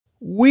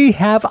We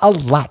have a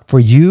lot for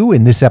you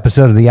in this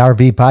episode of the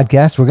RV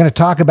Podcast. We're going to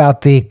talk about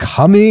the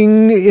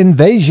coming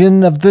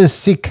invasion of the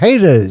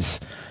cicadas,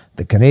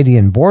 the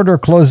Canadian border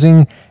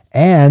closing,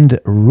 and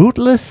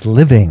rootless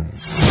living.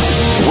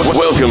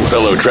 Welcome,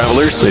 fellow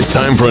travelers. It's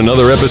time for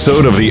another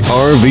episode of the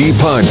RV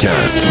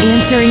Podcast.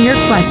 Answering your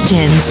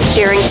questions,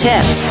 sharing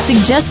tips,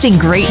 suggesting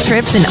great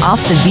trips and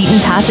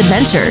off-the-beaten-path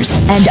adventures,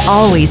 and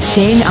always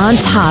staying on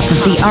top of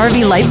the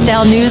RV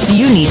lifestyle news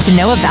you need to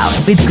know about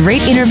with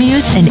great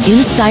interviews and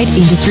inside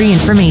industry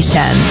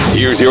information.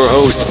 Here's your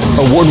hosts,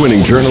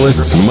 award-winning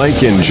journalists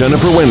Mike and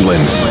Jennifer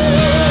Wendland.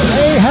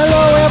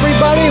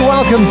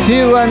 Welcome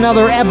to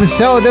another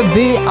episode of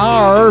the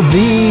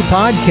RV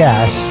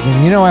Podcast.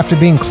 And you know, after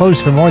being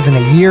closed for more than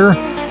a year,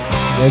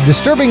 a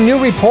disturbing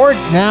new report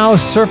now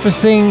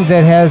surfacing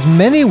that has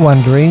many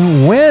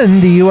wondering when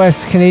the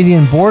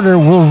U.S.-Canadian border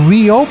will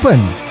reopen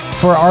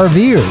for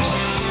RVers.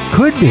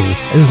 Could be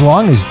as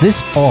long as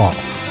this fall.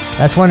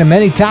 That's one of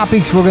many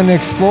topics we're going to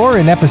explore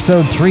in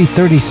episode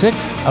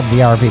 336 of the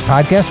RV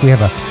Podcast. We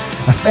have a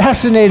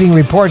fascinating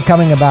report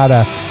coming about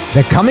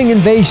the coming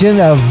invasion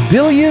of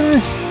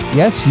billions.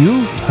 Yes,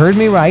 you heard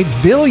me right.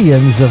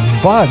 Billions of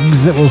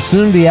bugs that will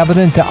soon be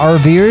evident to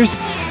RVers.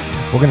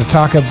 We're going to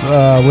talk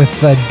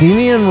with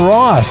Damian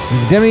Ross.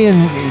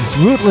 Damian's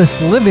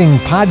Rootless Living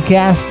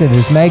podcast and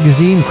his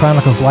magazine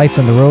chronicles life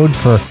on the road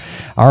for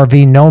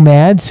RV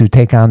nomads who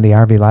take on the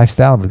RV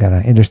lifestyle. We've got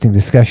an interesting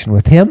discussion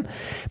with him.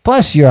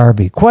 Plus your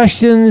RV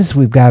questions.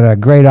 We've got a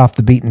great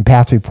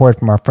off-the-beaten-path report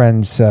from our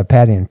friends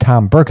Patty and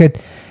Tom Burkett.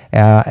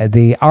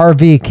 The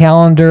RV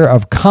calendar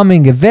of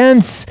coming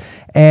events.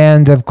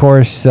 And, of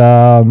course,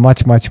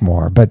 much, much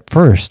more. But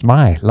first,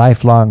 my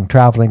lifelong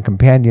traveling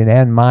companion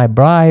and my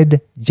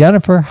bride,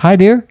 Jennifer. Hi,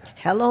 dear.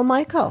 Hello,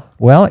 Michael.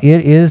 Well,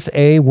 it is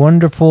a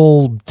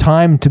wonderful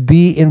time to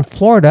be in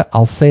Florida.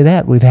 I'll say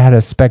that. We've had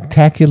a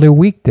spectacular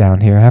week down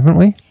here, haven't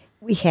we?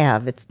 We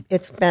have.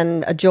 It's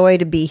been a joy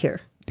to be here.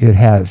 It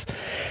has.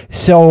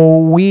 So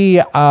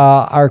we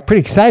are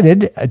pretty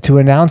excited to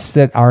announce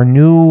that our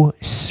new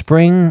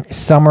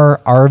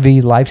spring-summer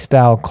RV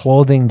lifestyle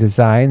clothing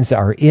designs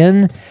are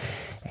in,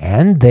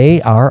 and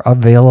they are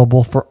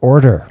available for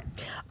order.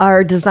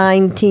 Our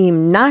design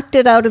team knocked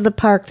it out of the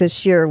park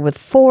this year with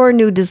 4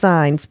 new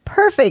designs,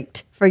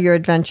 perfect for your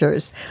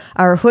adventures.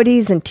 Our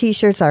hoodies and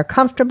T-shirts are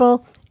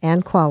comfortable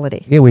and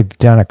quality. Yeah, we've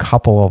done a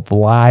couple of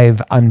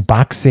live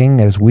unboxing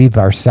as we've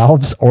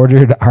ourselves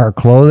ordered our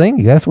clothing.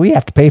 Yes, we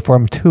have to pay for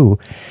them too.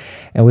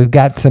 And we've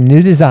got some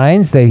new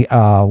designs. One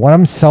of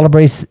them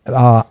celebrates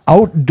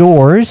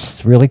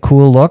outdoors, really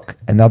cool look.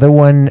 Another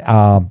one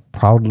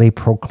proudly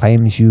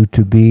proclaims you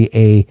to be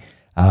a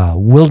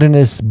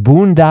wilderness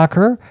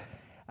boondocker.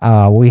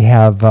 We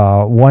have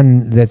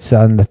one that's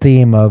on the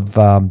theme of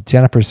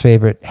Jennifer's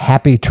favorite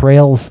Happy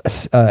Trails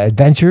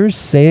Adventures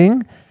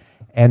saying.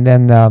 And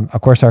then, of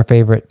course, our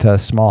favorite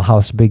Small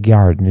House, Big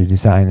Yard, new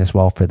design as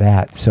well for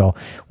that. So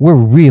we're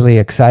really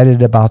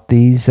excited about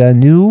these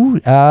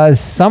new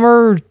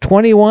Summer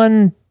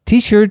 21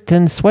 T-shirt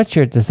and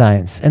sweatshirt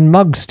designs. And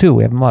mugs, too.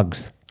 We have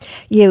mugs.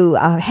 You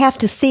have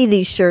to see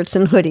these shirts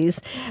and hoodies.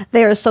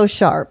 They are so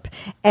sharp.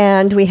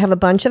 And we have a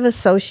bunch of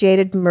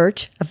associated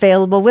merch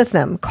available with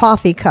them.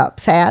 Coffee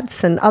cups,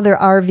 hats, and other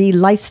RV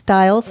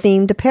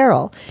lifestyle-themed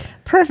apparel.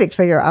 Perfect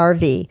for your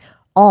RV.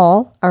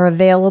 All are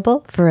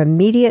available for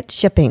immediate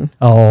shipping.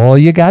 All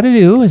you got to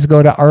do is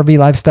go to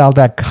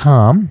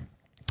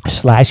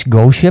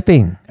rvlifestyle.com/go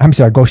shipping. I'm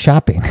sorry, go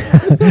shopping.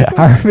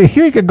 RV,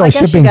 you can go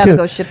shipping too.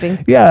 Go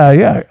shipping.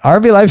 Yeah.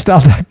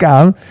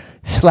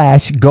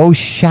 rvlifestyle.com/go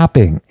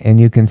shopping. And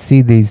you can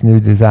see these new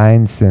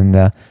designs.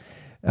 And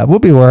we'll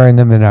be wearing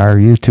them in our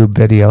YouTube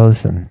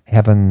videos and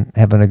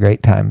having a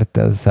great time with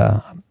those.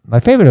 My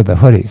favorite are the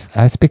hoodies.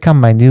 It's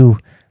become my new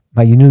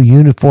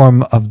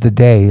uniform of the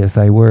day as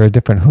I wear a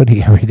different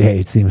hoodie every day,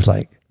 it seems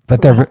like.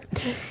 But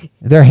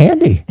they're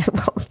handy.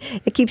 Well,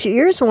 it keeps your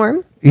ears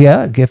warm.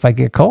 Yeah, if I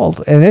get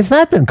cold. And it's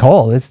not been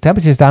cold. It's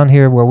temperatures down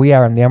here where we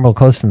are on the Emerald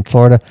Coast in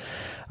Florida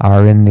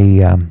are in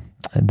the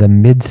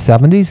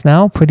mid-70s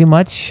now, pretty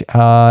much.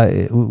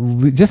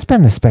 We've just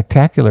been a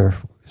spectacular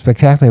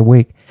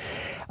week.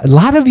 A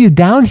lot of you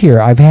down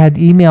here, I've had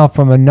email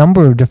from a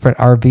number of different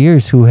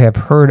RVers who have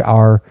heard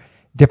our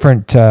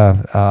different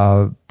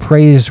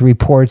praise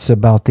reports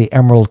about the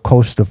Emerald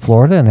Coast of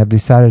Florida and have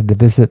decided to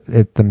visit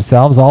it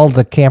themselves. All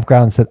the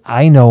campgrounds that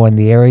I know in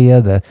the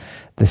area, the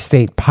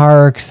state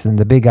parks and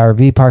the big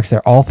RV parks,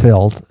 they're all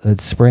filled.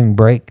 It's spring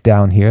break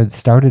down here. It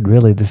started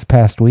really this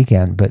past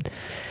weekend, but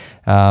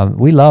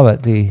we love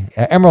it. The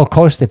Emerald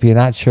Coast, if you're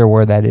not sure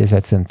where that is,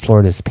 that's in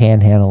Florida's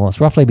Panhandle.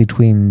 It's roughly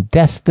between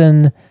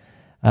Destin,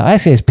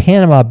 actually it's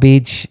Panama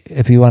Beach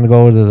if you want to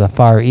go to the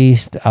far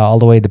east, all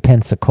the way to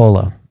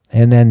Pensacola.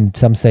 And then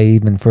some say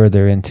even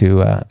further into,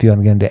 if you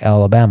want to get into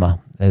Alabama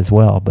as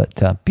well. But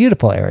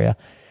beautiful area.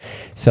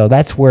 So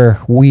that's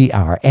where we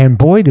are. And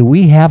boy, do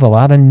we have a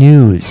lot of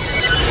news.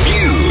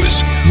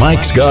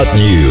 Mike's got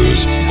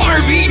news.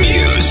 RV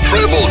news,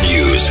 travel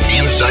news,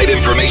 inside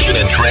information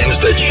and trends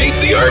that shape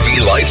the RV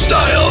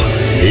lifestyle.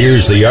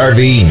 Here's the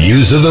RV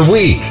news of the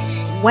week.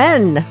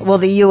 When will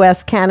the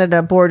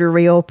U.S.-Canada border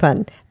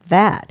reopen?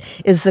 That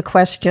is the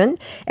question,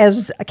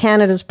 as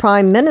Canada's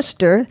Prime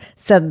Minister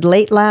said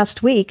late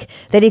last week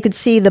that he could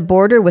see the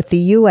border with the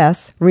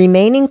U.S.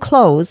 remaining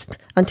closed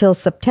until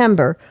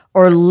September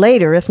or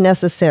later if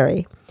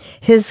necessary.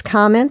 His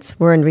comments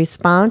were in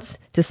response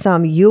to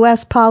some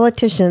U.S.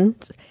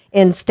 politicians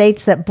in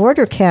states that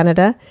border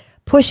Canada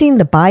pushing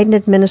the Biden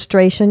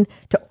administration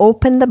to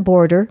open the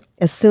border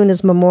as soon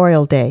as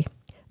Memorial Day.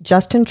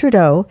 Justin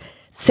Trudeau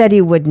said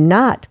he would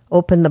not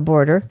open the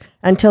border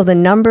until the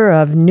number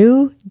of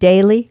new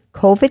daily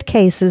COVID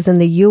cases in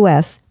the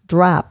U.S.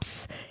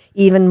 drops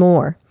even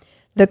more.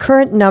 The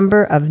current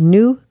number of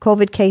new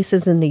COVID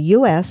cases in the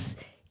U.S.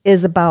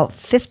 is about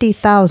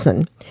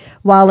 50,000,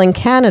 while in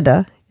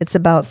Canada, it's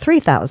about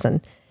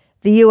 3,000.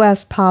 The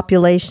U.S.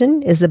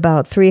 population is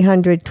about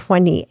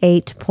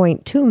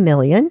 328.2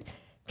 million.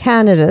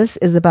 Canada's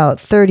is about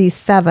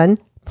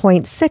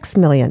 37.6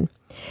 million.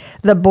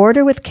 The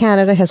border with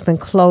Canada has been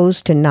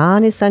closed to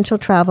non-essential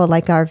travel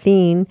like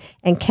RVing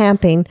and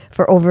camping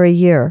for over a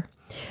year.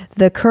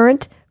 The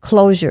current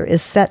closure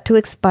is set to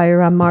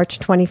expire on March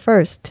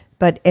 21st,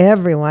 but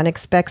everyone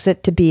expects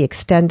it to be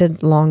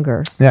extended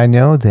longer. Yeah, I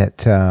know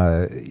that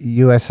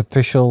U.S.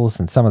 officials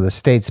and some of the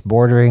states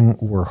bordering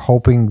were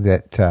hoping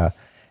that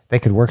they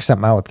could work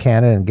something out with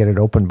Canada and get it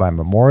open by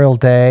Memorial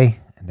Day,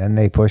 and then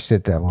they pushed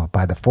it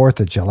by the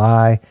 4th of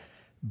July.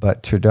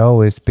 But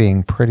Trudeau is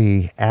being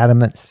pretty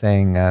adamant,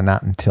 saying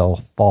not until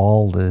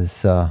fall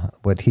is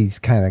what he's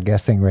kind of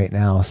guessing right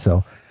now.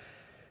 So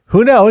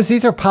who knows?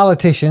 These are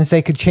politicians.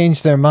 They could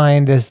change their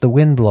mind as the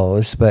wind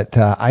blows. But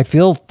I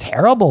feel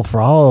terrible for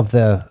all of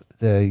the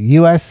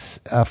U.S.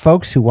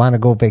 Folks who want to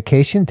go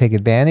vacation, take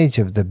advantage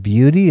of the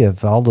beauty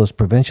of all those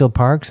provincial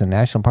parks and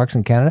national parks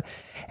in Canada.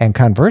 And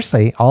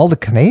conversely, all the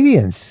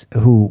Canadians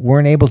who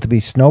weren't able to be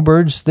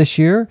snowbirds this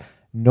year,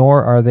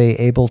 nor are they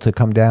able to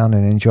come down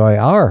and enjoy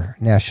our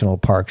national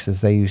parks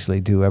as they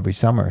usually do every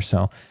summer.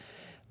 So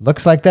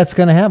looks like that's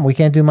going to happen. We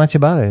can't do much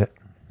about it.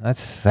 That's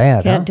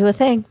sad. Can't do a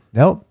thing.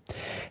 Nope.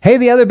 Hey,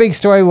 the other big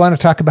story we want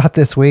to talk about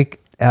this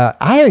week,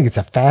 I think it's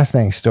a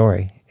fascinating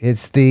story.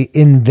 It's the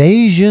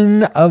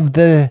invasion of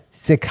the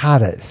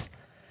cicadas.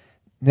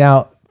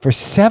 Now, for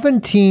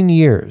 17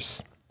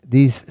 years,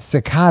 these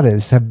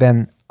cicadas have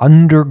been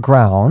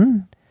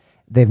underground.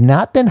 They've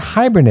not been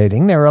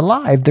hibernating. They're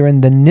alive. They're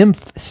in the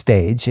nymph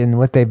stage. And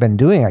what they've been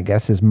doing, I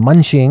guess, is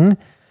munching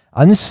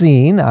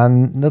unseen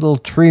on little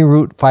tree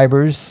root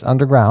fibers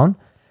underground.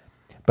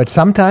 But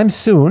sometime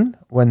soon,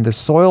 when the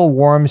soil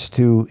warms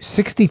to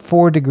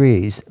 64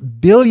 degrees,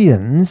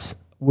 billions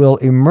will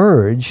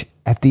emerge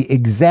at the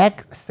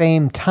exact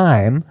same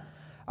time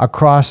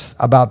across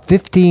about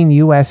 15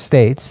 U.S.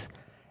 states.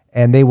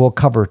 And they will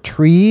cover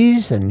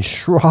trees and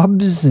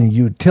shrubs and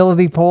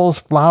utility poles,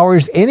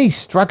 flowers, any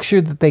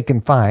structure that they can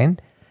find.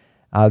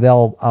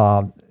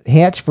 They'll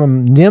hatch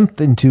from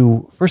nymph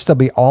into, first they'll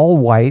be all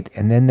white,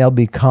 and then they'll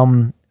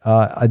become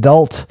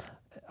adult,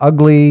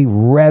 ugly,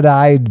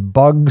 red-eyed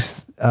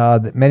bugs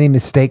that many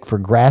mistake for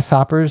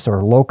grasshoppers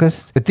or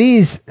locusts. But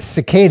these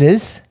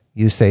cicadas,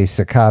 you say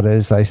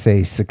cicadas, I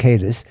say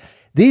cicadas.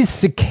 These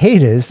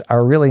cicadas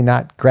are really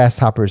not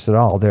grasshoppers at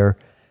all. They're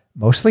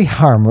mostly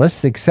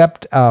harmless,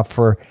 except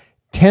for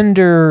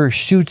tender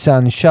shoots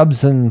on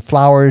shrubs and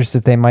flowers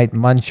that they might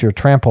munch or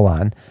trample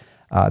on.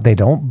 They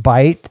don't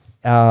bite.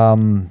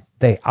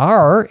 They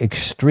are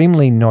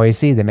extremely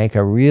noisy. They make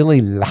a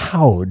really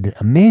loud,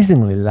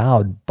 amazingly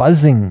loud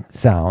buzzing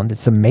sound.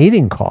 It's a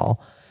mating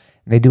call.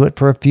 They do it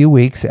for a few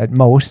weeks at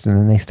most, and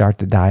then they start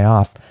to die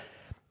off.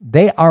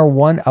 They are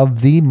one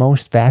of the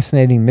most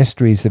fascinating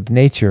mysteries of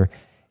nature.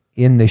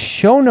 In the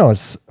show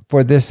notes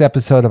for this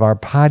episode of our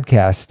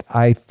podcast,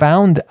 I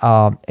found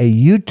a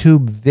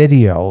YouTube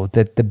video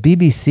that the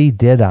BBC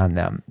did on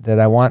them that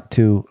I want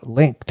to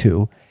link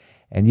to,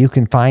 and you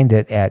can find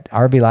it at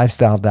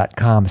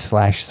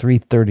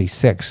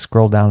rvlifestyle.com/336.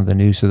 Scroll down to the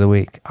news of the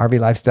week,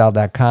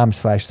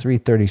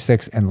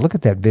 rvlifestyle.com/336, and look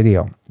at that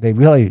video. They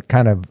really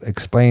kind of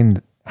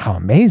explain how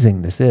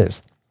amazing this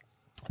is.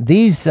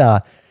 These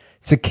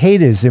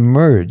cicadas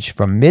emerge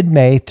from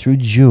mid-May through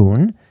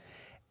June.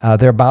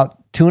 They're about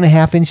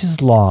 2.5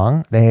 inches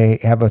long. They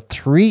have a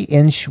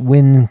 3-inch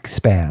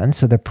wingspan,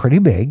 so they're pretty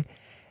big.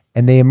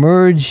 And they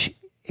emerge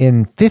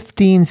in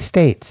 15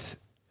 states: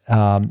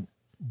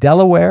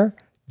 Delaware,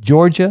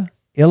 Georgia,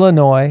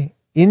 Illinois,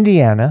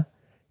 Indiana,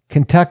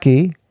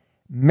 Kentucky,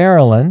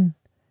 Maryland,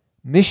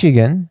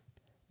 Michigan,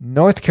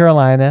 North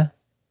Carolina,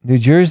 New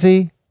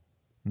Jersey,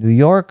 New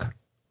York,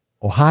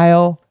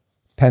 Ohio,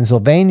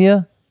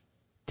 Pennsylvania,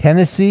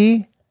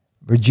 Tennessee,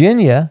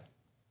 Virginia,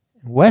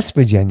 West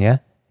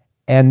Virginia,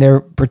 and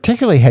they're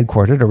particularly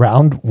headquartered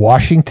around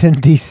Washington,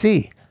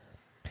 D.C.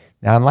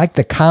 Now, unlike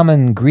the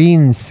common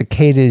green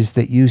cicadas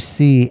that you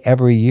see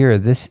every year,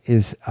 this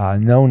is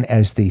known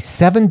as the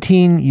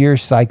 17-year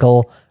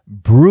cycle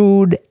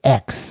Brood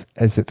X,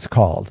 as it's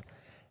called.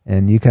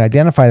 And you can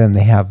identify them.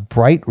 They have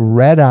bright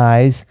red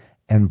eyes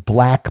and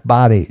black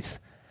bodies.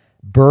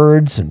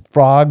 birds and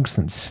frogs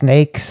and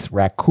snakes,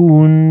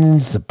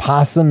 raccoons,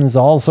 opossums,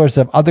 all sorts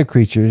of other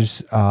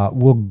creatures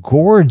will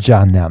gorge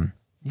on them.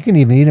 You can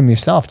even eat them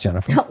yourself,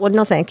 Jennifer. Well,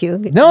 no, thank you.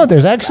 No,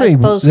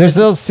 there's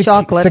those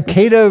chocolate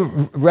cicada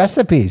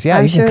recipes. Yeah,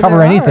 I'm you can sure cover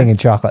there anything are. in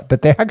chocolate,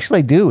 but they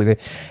actually do. They're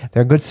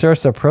a good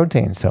source of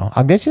protein, so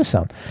I'll get you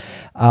some.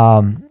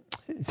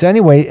 So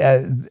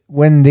anyway,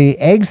 when the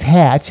eggs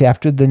hatch,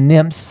 after the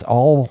nymphs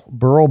all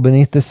burrow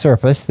beneath the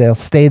surface, they'll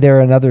stay there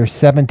another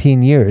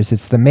 17 years.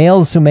 It's the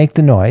males who make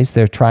the noise.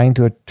 They're trying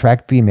to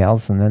attract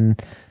females,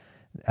 and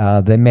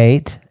then they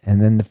mate,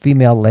 and then the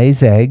female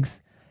lays eggs.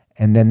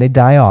 And then they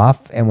die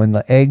off, and when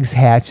the eggs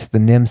hatch, the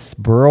nymphs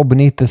burrow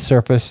beneath the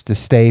surface to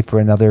stay for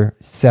another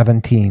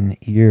 17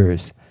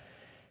 years.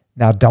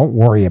 Now, don't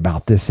worry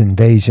about this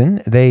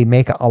invasion. They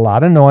make a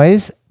lot of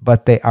noise,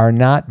 but they are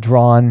not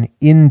drawn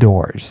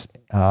indoors.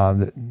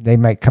 They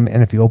might come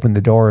in if you open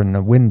the door and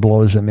the wind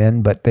blows them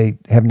in, but they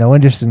have no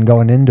interest in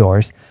going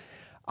indoors.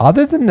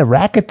 Other than the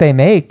racket they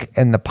make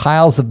and the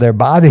piles of their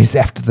bodies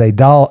after they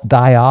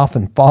die off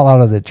and fall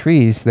out of the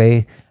trees,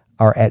 they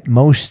are at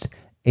most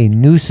a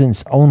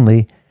nuisance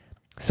only,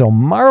 so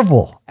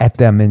marvel at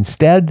them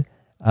instead.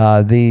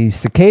 The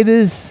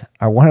cicadas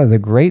are one of the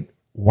great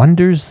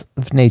wonders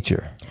of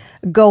nature.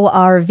 Go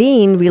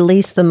RVing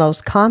released the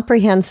most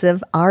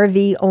comprehensive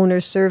RV owner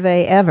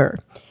survey ever,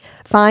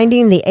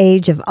 finding the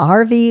age of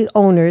RV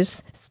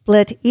owners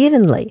split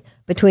evenly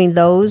between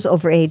those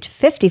over age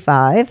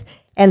 55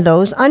 and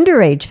those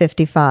under age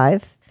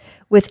 55,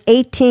 with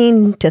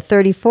 18 to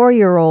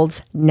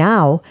 34-year-olds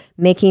now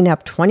making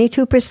up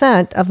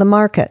 22% of the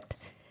market.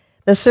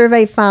 The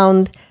survey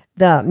found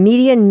the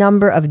median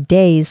number of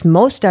days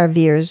most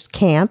RVers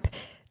camp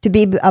to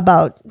be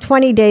about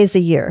 20 days a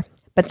year,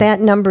 but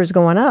that number is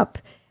going up.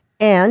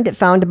 And it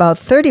found about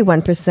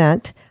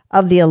 31%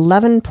 of the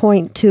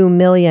 11.2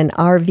 million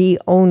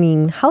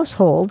RV-owning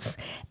households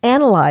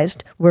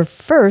analyzed were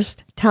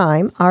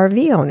first-time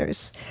RV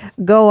owners.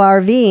 Go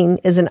RVing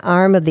is an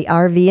arm of the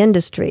RV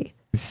industry.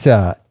 It's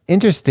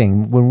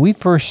interesting. When we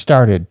first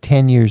started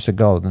 10 years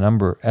ago,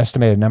 the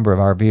estimated number of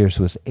RVers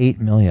was 8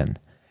 million.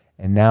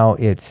 And now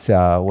it's,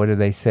 what do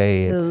they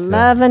say? It's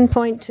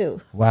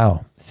 11.2.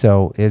 Wow.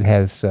 So it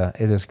has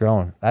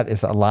grown. That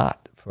is a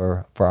lot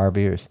for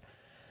RVers.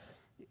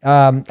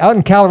 Out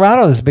in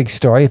Colorado, there's a big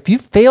story. If you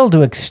fail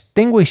to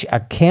extinguish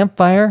a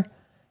campfire,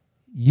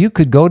 you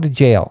could go to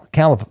jail.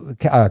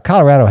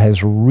 Colorado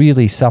has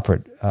really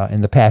suffered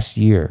in the past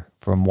year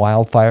from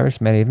wildfires.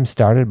 Many of them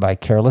started by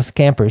careless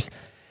campers.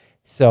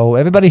 So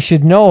everybody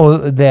should know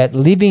that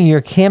leaving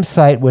your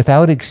campsite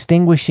without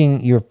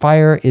extinguishing your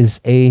fire is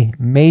a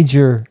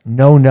major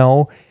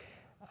no-no.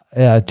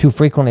 Too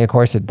frequently, of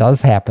course, it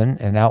does happen.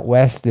 And out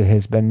west, it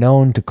has been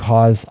known to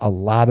cause a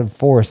lot of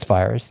forest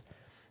fires.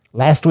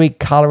 Last week,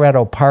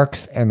 Colorado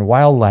Parks and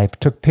Wildlife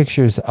took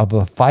pictures of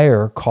a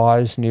fire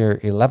caused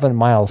near 11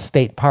 Mile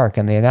State Park,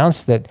 and they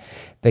announced that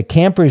the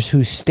campers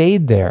who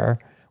stayed there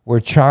were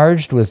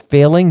charged with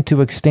failing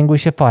to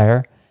extinguish a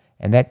fire,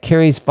 and that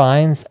carries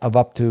fines of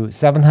up to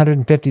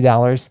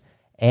 $750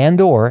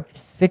 and or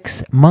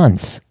 6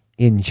 months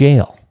in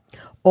jail.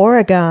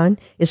 Oregon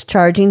is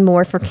charging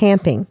more for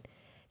camping.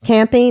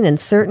 Camping in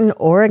certain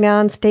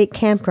Oregon state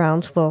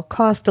campgrounds will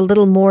cost a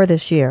little more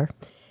this year.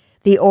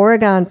 The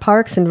Oregon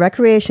Parks and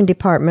Recreation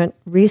Department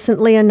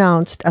recently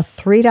announced a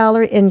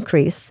 $3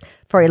 increase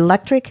for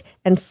electric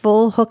and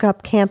full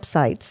hookup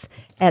campsites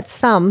at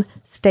some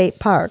state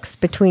parks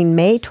between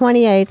May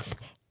 28th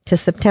to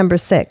September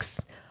 6th.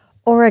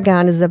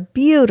 Oregon is a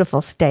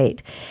beautiful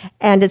state,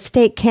 and its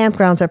state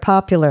campgrounds are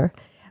popular.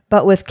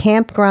 But with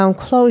campground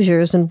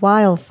closures and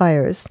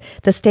wildfires,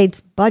 the state's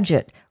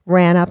budget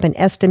ran up an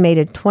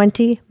estimated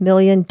 $20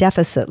 million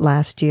deficit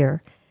last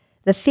year.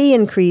 The fee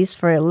increase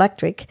for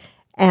electric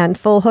and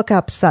full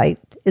hookup site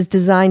is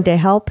designed to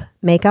help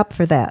make up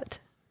for that.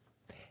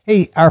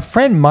 Hey, our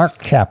friend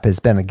Mark Koepp has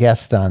been a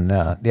guest on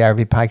the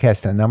RV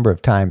podcast a number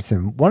of times,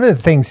 and one of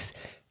the things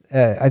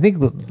I think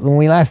when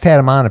we last had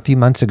him on a few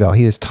months ago,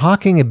 he was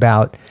talking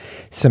about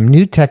some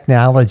new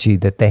technology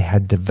that they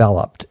had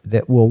developed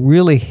that will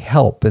really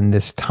help in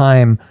this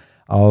time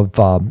of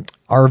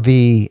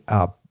RV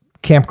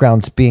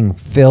campgrounds being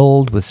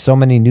filled with so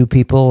many new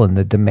people and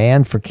the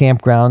demand for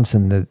campgrounds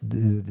and the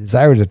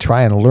desire to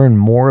try and learn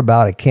more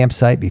about a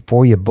campsite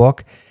before you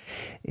book.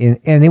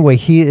 Anyway,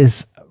 he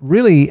is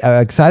really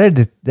excited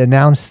to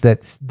announce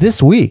that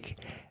this week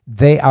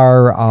they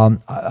are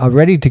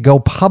ready to go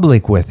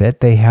public with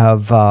it. They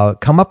have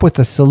come up with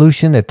a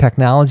solution, a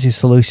technology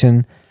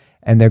solution,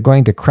 and they're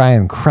going to try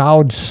and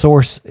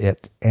crowdsource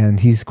it. And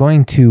he's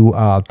going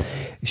to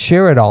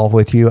share it all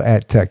with you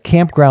at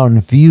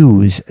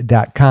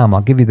campgroundviews.com.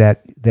 I'll give you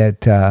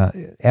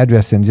that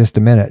address in just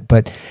a minute.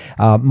 But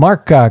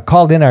Mark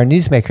called in our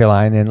Newsmaker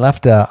line and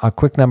left a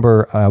quick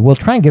number. We'll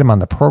try and get him on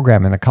the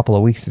program in a couple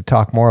of weeks to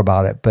talk more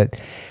about it. But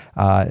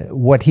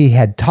what he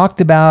had talked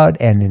about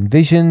and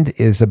envisioned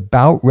is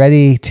about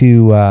ready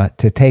to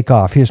take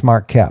off. Here's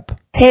Mark Koepp.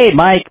 Hey,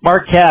 Mike,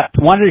 Mark Koepp.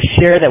 Wanted to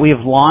share that we have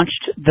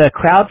launched the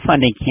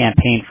crowdfunding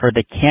campaign for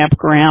the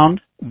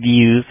Campground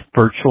Views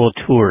virtual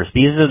tours.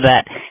 These are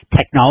that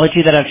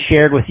technology that I've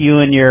shared with you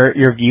and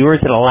your viewers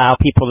that allow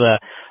people to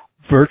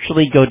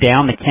virtually go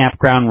down the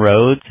campground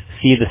roads,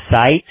 see the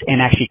sites,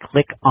 and actually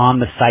click on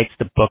the sites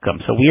to book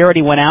them. So we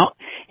already went out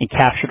and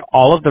captured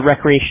all of the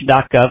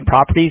recreation.gov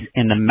properties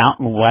in the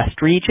Mountain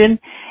West region,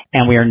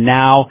 and we are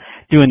now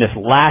doing this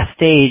last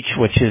stage,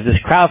 which is this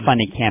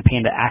crowdfunding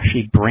campaign to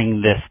actually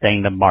bring this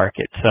thing to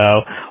market.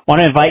 So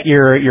want to invite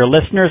your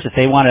listeners, if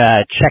they want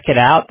to check it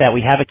out, that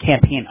we have a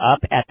campaign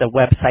up at the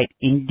website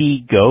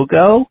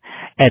Indiegogo.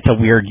 It's a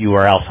weird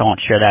URL, so I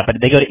won't share that,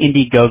 but they go to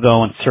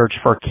Indiegogo and search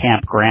for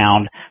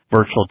campground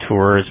virtual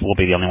tours. We'll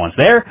be the only ones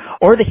there.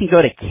 Or they can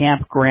go to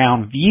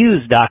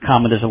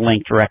campgroundviews.com, and there's a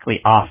link directly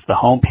off the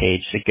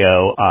homepage to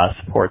go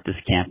support this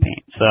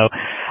campaign. So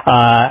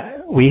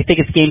we think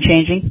it's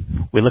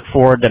game-changing. We look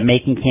forward to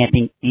making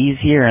camping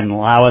easier and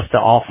allow us to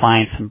all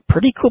find some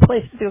pretty cool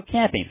places to go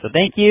camping. So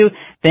thank you.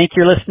 Thank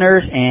your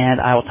listeners, and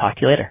I will talk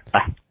to you later.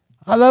 Bye.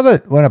 I love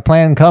it when a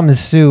plan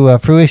comes to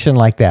fruition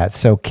like that.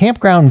 So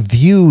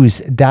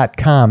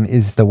campgroundviews.com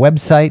is the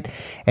website,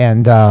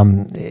 and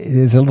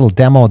there's a little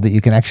demo that you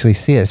can actually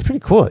see. It's pretty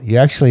cool. You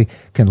actually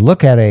can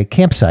look at a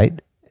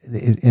campsite,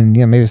 in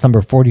maybe it's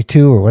number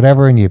 42 or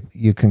whatever, and you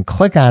can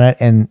click on it,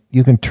 and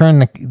you can turn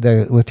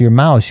the with your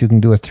mouse, you can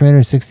do a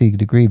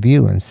 360-degree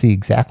view and see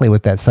exactly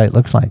what that site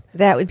looks like.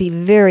 That would be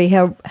very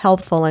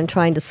helpful in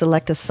trying to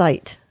select a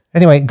site.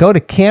 Anyway, go to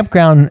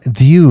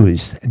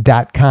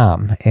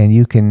campgroundviews.com, and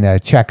you can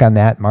check on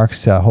that.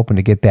 Mark's hoping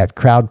to get that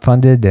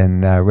crowdfunded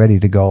and ready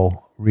to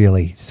go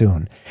really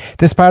soon.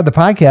 This part of the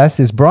podcast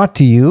is brought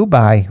to you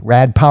by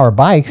Rad Power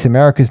Bikes,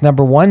 America's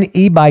 #1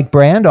 e-bike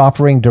brand,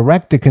 offering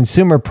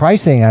direct-to-consumer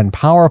pricing on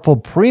powerful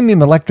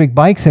premium electric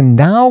bikes, and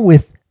now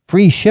with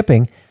free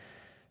shipping.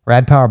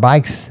 Rad Power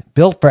Bikes,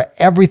 built for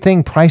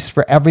everything, priced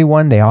for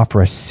everyone. They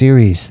offer a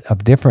series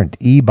of different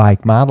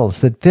e-bike models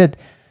that fit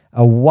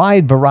a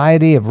wide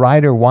variety of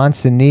rider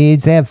wants and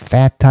needs. They have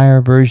fat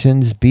tire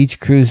versions, beach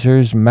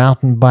cruisers,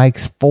 mountain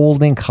bikes,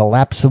 folding,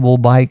 collapsible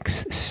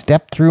bikes,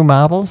 step-through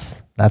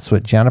models. That's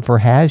what Jennifer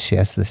has. She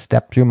has the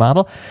step-through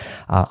model.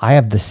 I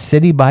have the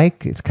city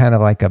bike. It's kind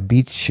of like a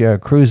beach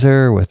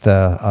cruiser with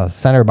a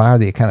center bar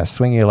that you kind of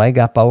swing your leg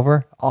up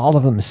over. All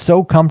of them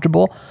so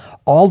comfortable.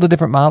 All the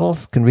different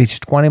models can reach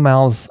 20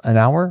 miles an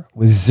hour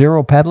with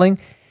zero pedaling.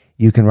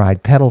 You can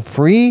ride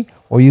pedal-free,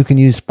 or you can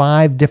use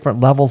 5 different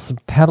levels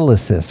of pedal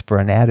assist for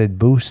an added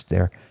boost.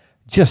 They're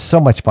just so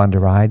much fun to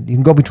ride. You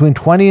can go between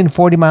 20 and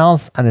 40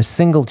 miles on a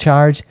single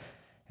charge,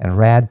 and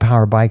Rad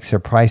Power Bikes are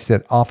priced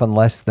at often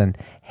less than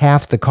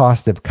half the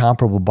cost of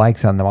comparable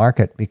bikes on the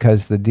market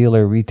because the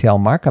dealer retail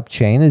markup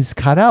chain is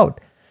cut out.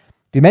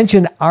 If you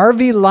mention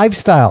RV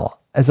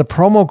Lifestyle as a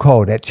promo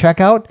code at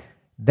checkout,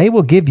 they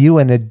will give you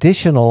an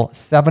additional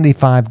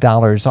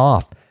 $75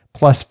 off,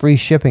 plus free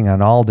shipping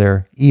on all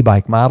their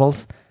e-bike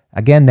models.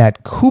 Again,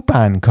 that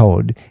coupon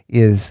code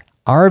is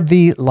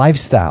RV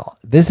Lifestyle.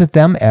 Visit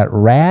them at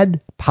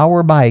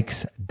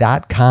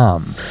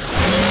radpowerbikes.com.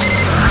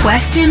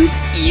 Questions?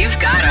 You've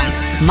got them.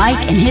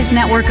 Mike and his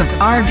network of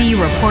RV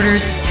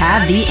reporters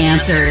have the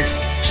answers.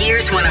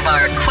 Here's one of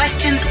our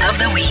questions of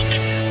the week.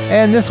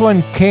 And this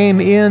one came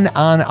in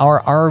on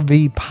our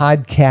RV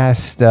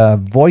podcast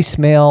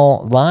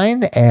voicemail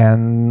line,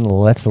 and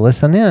let's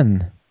listen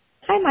in.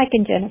 Hi, Mike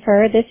and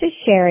Jennifer. This is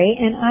Sherry,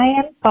 and I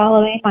am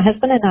following, my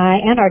husband and I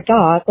and our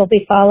dog will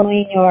be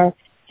following your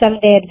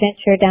 7-day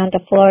adventure down to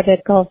Florida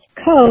Gulf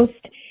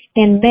Coast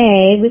in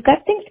May. We've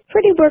got things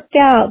pretty worked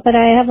out, but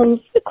I have a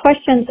few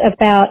questions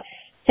about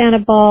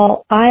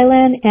Sanibel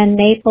Island and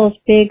Naples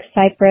Big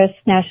Cypress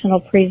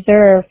National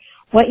Preserve.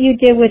 What you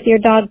did with your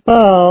dog,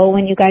 Bo,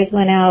 when you guys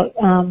went out,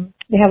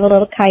 we have a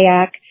little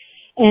kayak,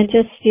 and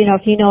just,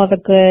 if you know of a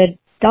good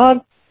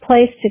dog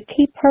place to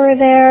keep her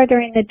there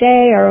during the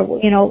day,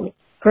 or,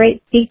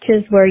 great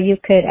beaches where you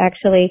could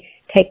actually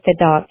take the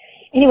dog.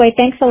 Anyway,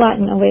 thanks a lot,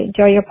 and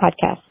enjoy your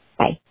podcast.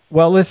 Bye.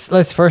 Well,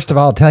 let's first of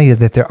all tell you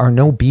that there are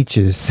no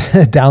beaches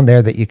down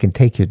there that you can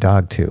take your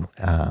dog to.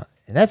 And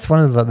that's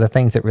one of the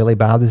things that really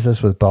bothers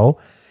us with Bo.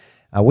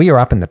 We are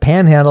up in the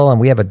Panhandle,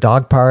 and we have a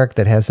dog park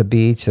that has a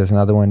beach. There's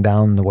another one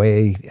down the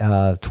way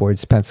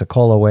towards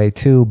Pensacola way,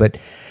 too. But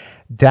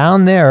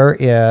down there,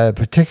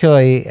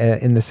 particularly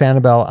in the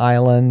Sanibel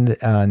Island,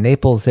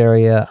 Naples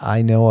area,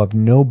 I know of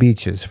no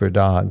beaches for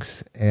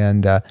dogs.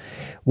 And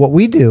what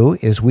we do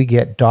is we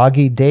get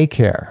doggy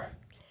daycare.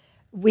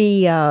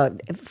 We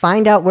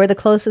find out where the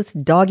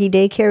closest doggy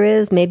daycare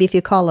is. Maybe if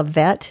you call a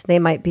vet, they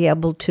might be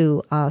able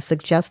to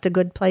suggest a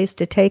good place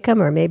to take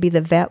them, or maybe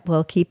the vet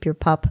will keep your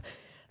pup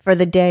for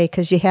the day,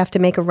 because you have to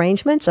make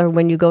arrangements. Or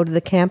when you go to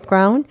the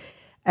campground,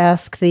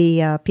 ask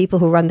the people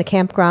who run the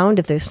campground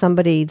if there's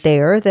somebody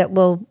there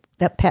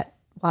that pet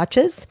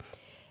watches.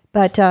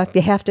 But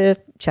you have to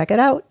check it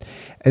out.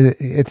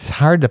 It's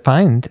hard to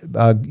find.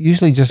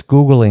 Usually just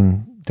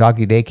Googling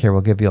doggy daycare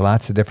will give you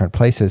lots of different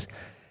places.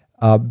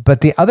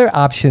 But the other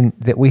option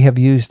that we have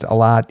used a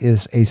lot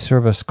is a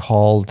service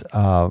called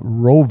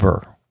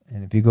Rover.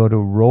 And if you go to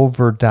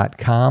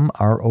rover.com,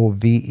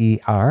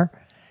 ROVER,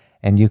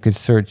 And you could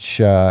search,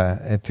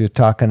 if you're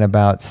talking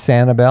about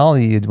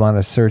Sanibel, you'd want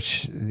to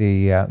search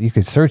you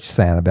could search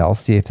Sanibel,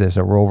 see if there's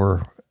a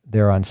rover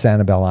there on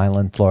Sanibel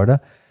Island,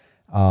 Florida.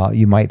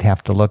 You might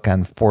have to look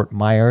on Fort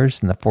Myers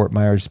and the Fort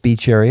Myers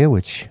beach area,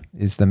 which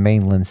is the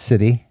mainland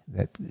city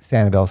that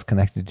Sanibel is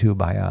connected to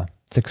by a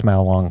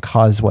 6-mile-long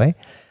causeway.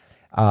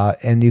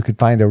 And you could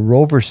find a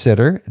rover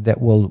sitter that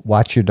will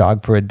watch your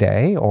dog for a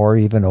day or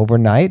even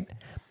overnight.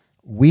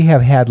 We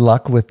have had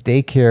luck with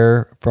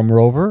daycare from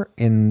Rover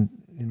in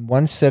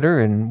one sitter,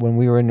 and when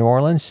we were in New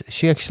Orleans,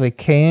 she actually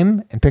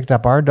came and picked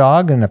up our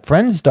dog and a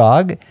friend's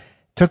dog,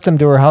 took them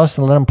to her house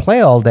and let them play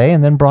all day,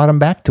 and then brought them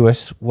back to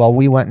us while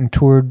we went and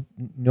toured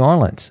New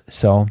Orleans.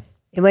 So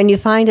when you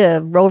find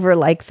a rover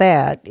like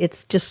that,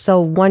 it's just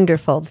so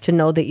wonderful to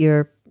know that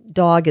your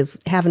dog is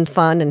having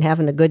fun and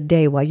having a good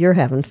day while you're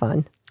having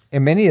fun.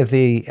 And many of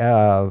the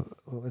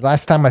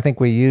last time I think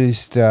we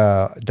used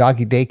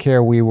doggy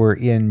daycare, we were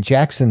in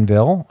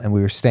Jacksonville and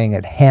we were staying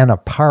at Hanna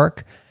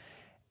Park.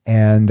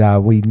 And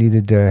we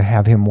needed to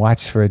have him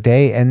watched for a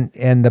day.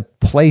 And the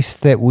place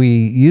that we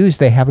use,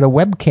 they have a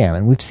webcam.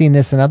 And we've seen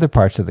this in other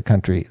parts of the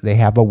country. They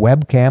have a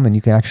webcam, and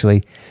you can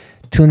actually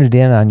tune it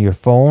in on your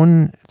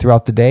phone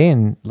throughout the day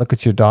and look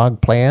at your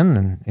dog playing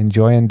and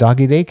enjoying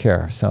doggy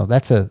daycare. So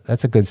that's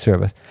a good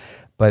service.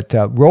 But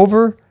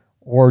Rover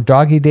or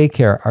doggy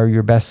daycare are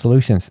your best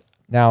solutions.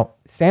 Now,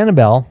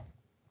 Sanibel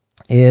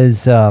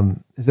is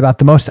about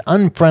the most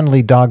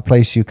unfriendly dog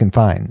place you can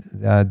find.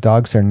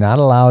 Dogs are not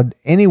allowed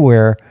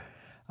anywhere,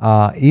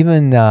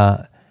 even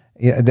the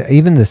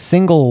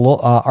single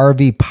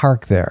RV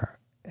park there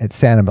at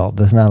Sanibel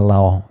does not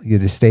allow you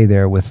to stay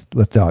there with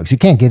dogs. You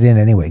can't get in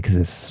anyway because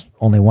it's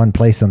only one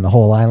place on the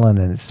whole island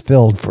and it's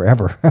filled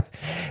forever.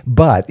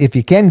 But if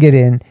you can get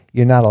in,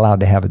 you're not allowed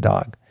to have a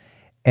dog.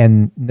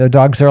 And no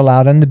dogs are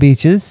allowed on the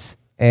beaches,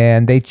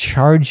 and they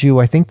charge you,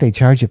 I think they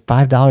charge you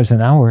 $5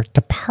 an hour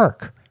to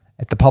park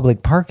at the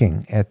public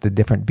parking at the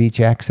different beach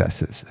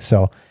accesses.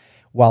 So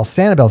while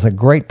Sanibel is a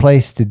great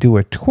place to do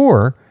a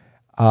tour,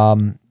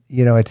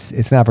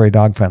 it's not very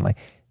dog friendly.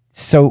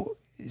 So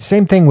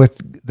same thing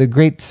with the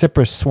Great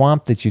Cypress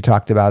Swamp that you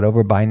talked about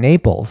over by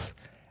Naples.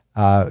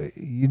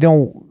 You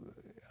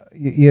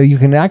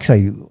can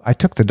actually, I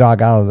took the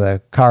dog out of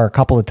the car a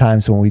couple of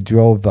times when we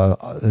drove.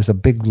 There's a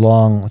big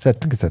long, I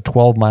think it's a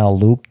 12-mile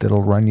loop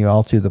that'll run you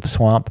all through the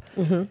swamp.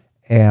 Mm-hmm.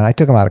 And I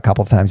took him out a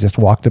couple of times, just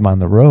walked him on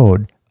the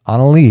road on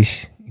a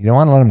leash. You don't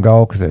want to let them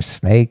go because there's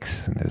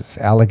snakes and there's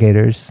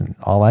alligators and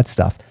all that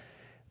stuff.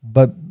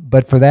 But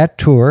for that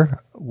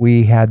tour,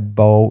 we had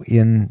Bo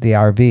in the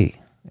RV.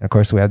 And of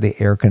course, we had the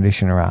air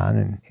conditioner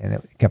on, and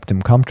it kept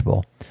him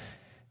comfortable.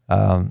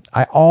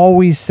 I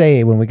always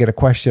say when we get a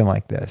question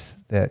like this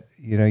that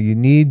you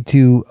need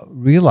to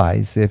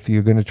realize if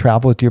you're going to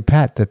travel with your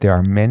pet that there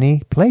are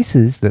many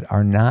places that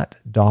are not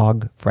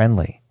dog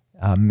friendly.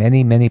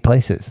 Many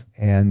places,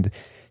 and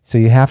so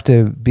you have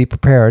to be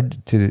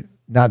prepared to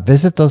not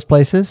visit those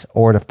places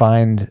or to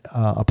find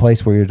a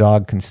place where your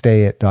dog can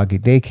stay at doggy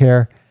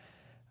daycare.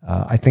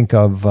 I think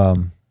of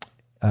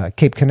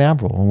Cape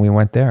Canaveral when we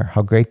went there,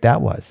 how great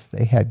that was.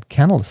 They had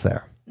kennels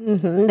there.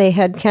 Mm-hmm. They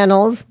had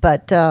kennels,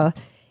 but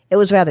it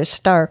was rather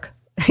stark.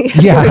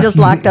 Yeah. We were just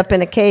locked up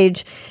in a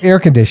cage. Air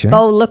conditioned.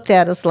 Bo looked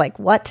at us like,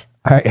 what?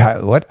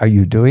 What are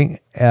you doing?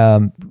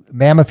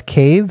 Mammoth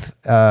Cave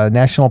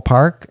National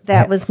Park.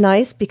 That was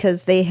nice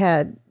because they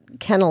had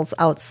kennels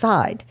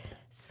outside.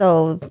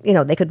 So,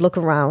 they could look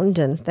around,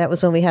 and that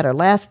was when we had our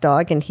last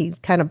dog, and he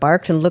kind of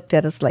barked and looked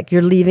at us like,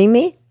 you're leaving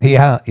me?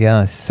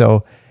 Yeah.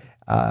 So,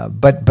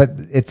 but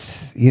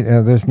it's,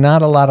 there's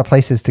not a lot of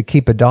places to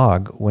keep a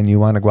dog when you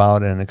want to go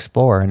out and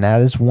explore, and that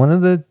is one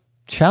of the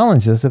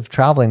challenges of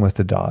traveling with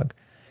the dog.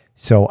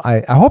 So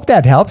I hope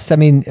that helps. I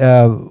mean,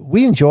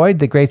 we enjoyed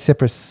the Great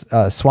Cypress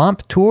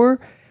Swamp tour.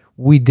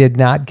 We did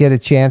not get a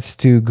chance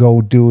to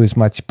go do as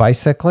much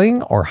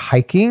bicycling or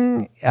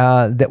hiking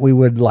that we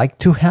would like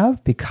to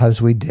have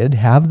because we did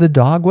have the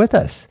dog with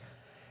us.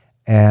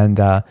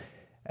 And,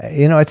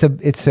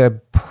 it's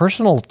a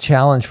personal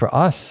challenge for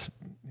us.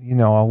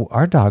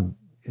 Our dog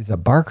is a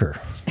barker.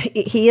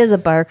 He is a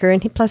barker,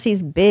 and plus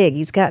he's big.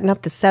 He's gotten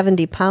up to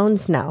 70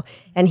 pounds now,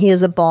 and he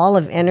is a ball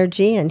of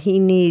energy, and he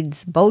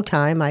needs bow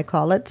time, I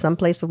call it,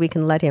 someplace where we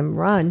can let him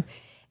run.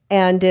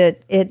 And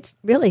it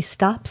really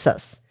stops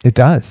us. It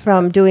does.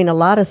 From doing a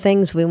lot of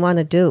things we want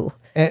to do.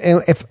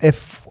 And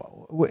if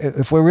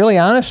we're really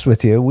honest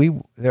with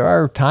you, there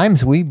are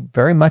times we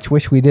very much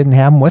wish we didn't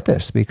have him with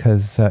us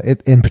because,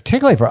 in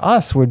particularly for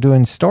us, we're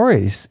doing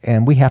stories,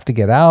 and we have to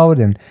get out,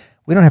 and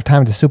we don't have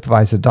time to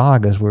supervise the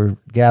dog as we're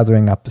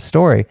gathering up the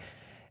story.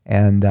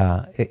 And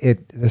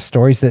the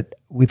stories that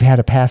we've had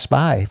to pass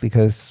by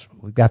because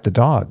we've got the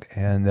dog.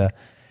 And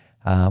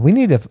we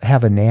need to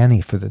have a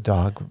nanny for the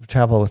dog,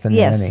 travel with a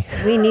nanny.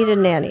 Yes, we need a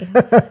nanny.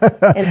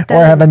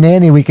 Or have a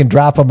nanny we can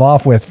drop him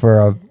off with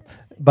for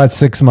about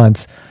 6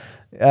 months.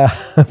 I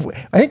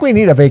think we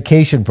need a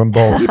vacation from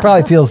Bo. He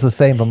probably feels the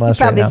same from us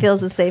right now. Probably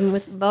feels the same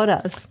with Bo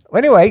does.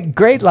 Anyway,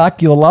 great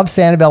luck. You'll love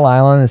Sanibel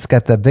Island. It's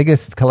got the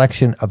biggest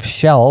collection of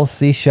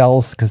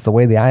seashells, because the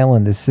way the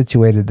island is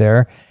situated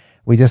there.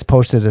 We just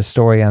posted a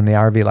story on the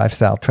RV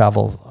Lifestyle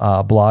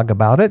Travel blog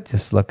about it.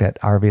 Just look at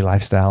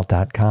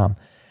rvlifestyle.com.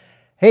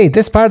 Hey,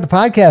 this part of the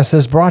podcast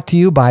is brought to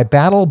you by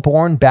Battle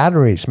Born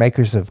Batteries,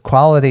 makers of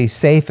quality,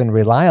 safe, and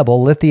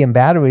reliable lithium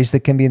batteries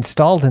that can be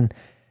installed in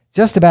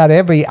just about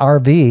every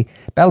RV.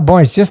 Battle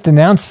Born has just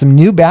announced some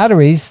new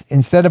batteries.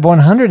 Instead of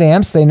 100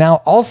 amps, they now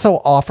also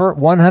offer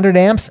 100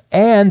 amps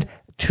and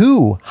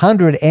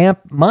 200 amp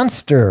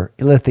Monster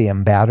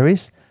lithium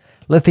batteries.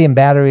 Lithium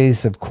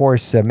batteries, of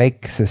course,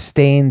 make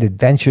sustained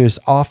adventures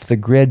off the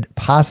grid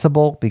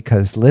possible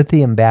because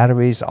lithium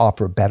batteries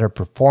offer better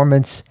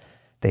performance.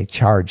 They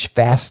charge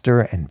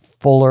faster and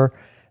fuller.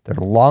 They're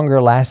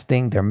longer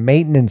lasting. They're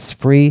maintenance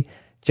free.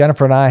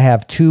 Jennifer and I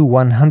have two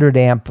 100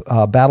 amp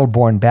Battle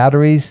Born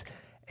batteries,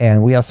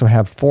 and we also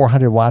have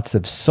 400 watts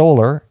of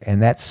solar.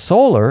 And that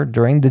solar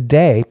during the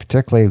day,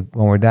 particularly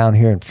when we're down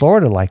here in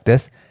Florida like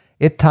this,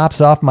 it tops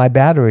off my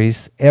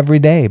batteries every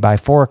day. By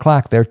 4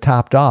 o'clock, they're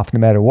topped off. No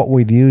matter what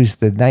we've used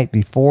the night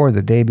before,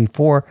 the day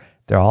before,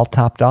 they're all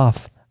topped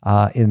off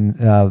come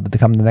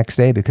the next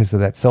day because of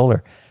that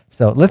solar.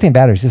 So lithium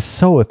batteries is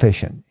so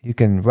efficient. You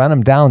can run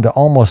them down to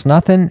almost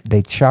nothing.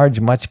 They charge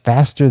much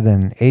faster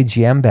than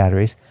AGM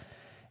batteries.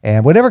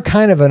 And whatever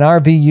kind of an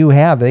RV you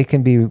have, they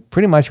can be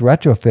pretty much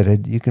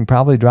retrofitted. You can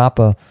probably drop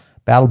a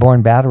Battle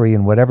Born battery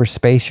in whatever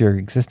space your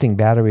existing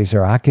batteries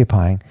are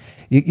occupying.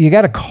 You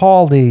got to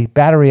call the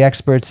battery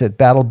experts at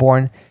Battle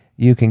Born.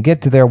 You can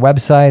get to their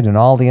website and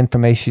all the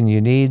information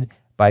you need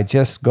by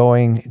just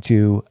going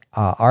to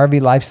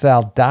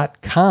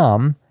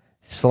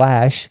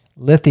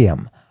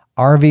rvlifestyle.com/lithium.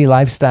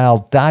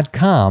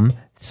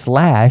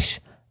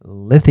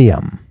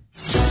 rvlifestyle.com/lithium.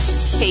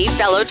 Hey,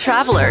 fellow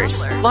travelers.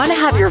 Want to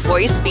have your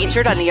voice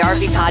featured on the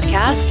RV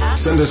podcast?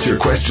 Send us your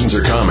questions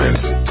or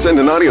comments. Send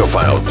an audio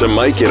file to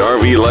Mike at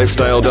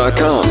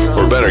rvlifestyle.com.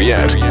 Or better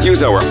yet,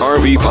 use our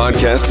RV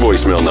podcast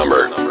voicemail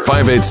number,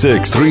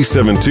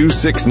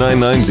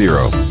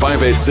 586-372-6990.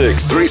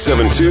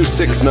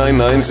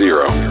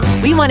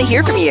 586-372-6990. We want to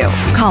hear from you.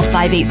 Call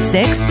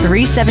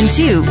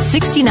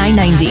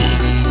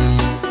 586-372-6990.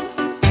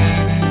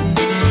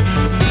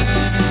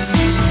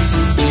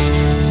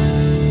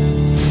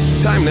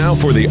 Time now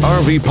for the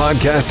RV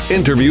Podcast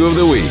Interview of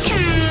the Week.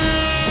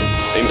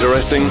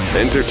 Interesting,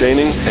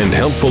 entertaining, and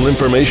helpful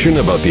information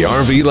about the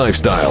RV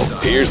lifestyle.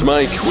 Here's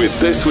Mike with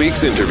this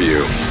week's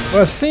interview.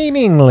 Well,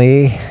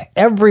 seemingly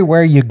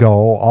everywhere you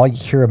go, all you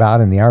hear about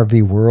in the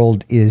RV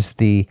world is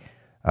the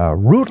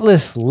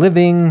rootless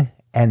living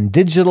and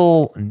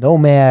digital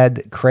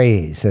nomad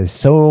craze, as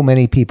so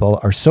many people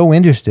are so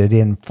interested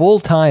in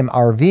full-time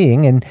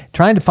RVing and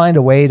trying to find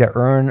a way to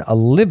earn a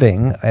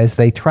living as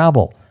they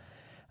travel.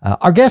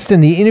 Our guest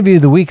in the Interview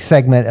of the Week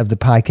segment of the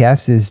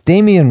podcast is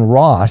Damian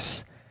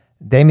Ross.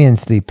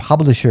 Damian's the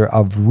publisher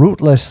of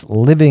Rootless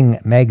Living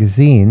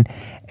magazine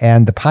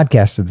and the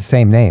podcast of the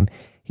same name.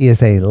 He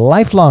is a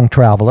lifelong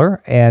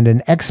traveler and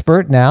an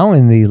expert now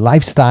in the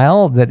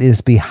lifestyle that is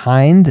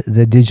behind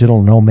the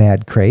digital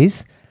nomad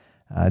craze.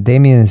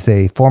 Damian is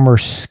a former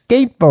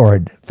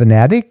skateboard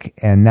fanatic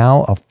and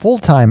now a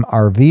full-time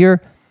RVer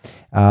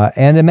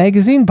and a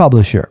magazine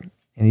publisher.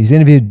 And he's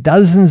interviewed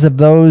dozens of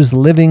those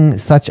living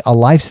such a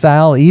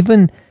lifestyle,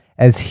 even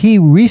as he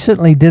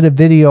recently did a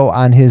video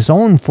on his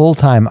own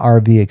full-time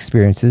RV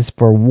experiences.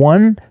 For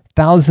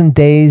 1,000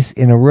 days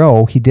in a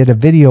row, he did a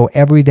video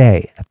every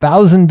day.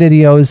 1,000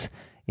 videos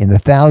in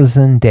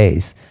 1,000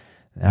 days.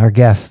 Our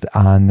guest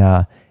on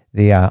the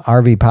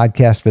RV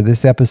podcast for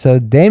this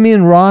episode,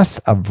 Damian Ross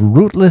of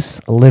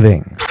Rootless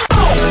Living.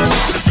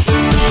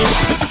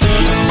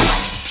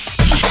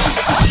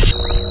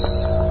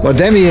 Well,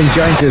 Damian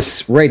joins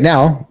us right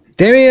now.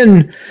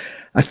 Damian,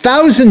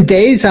 1,000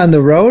 days on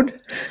the road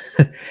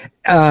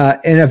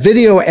in a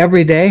video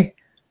every day.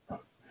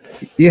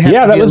 You have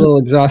to be a little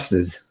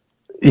exhausted.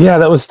 Yeah,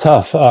 that was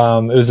tough.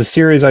 It was a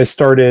series I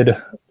started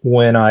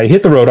when I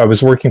hit the road. I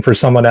was working for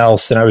someone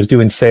else and I was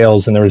doing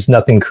sales and there was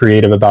nothing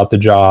creative about the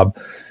job.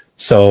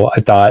 So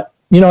I thought,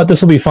 you know what,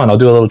 this will be fun. I'll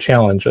do a little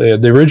challenge.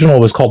 The original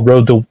was called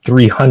Road to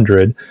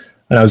 300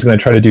 and I was going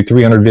to try to do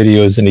 300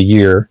 videos in a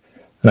year.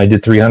 And I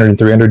did 300 in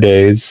 300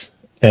 days.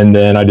 And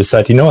then I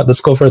decided, you know what, let's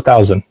go for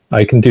 1,000.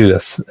 I can do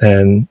this.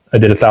 And I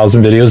did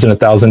 1,000 videos in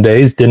 1,000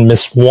 days. Didn't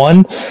miss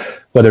one.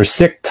 Whether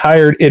sick,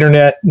 tired,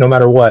 internet, no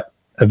matter what,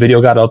 a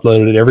video got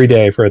uploaded every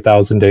day for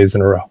 1,000 days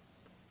in a row.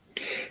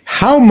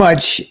 How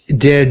much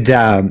did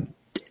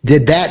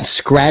that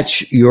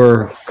scratch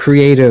your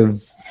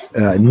creative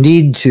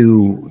need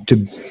to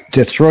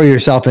throw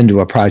yourself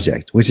into a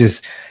project? Which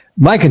is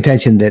my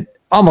contention that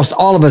almost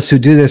all of us who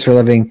do this for a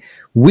living,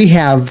 we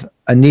have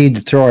a need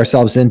to throw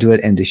ourselves into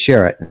it and to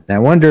share it. And I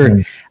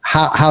wonder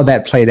how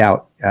that played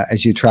out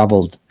as you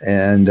traveled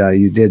and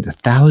you did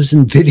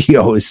 1,000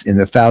 videos in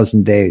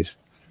 1,000 days.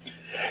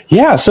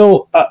 Yeah.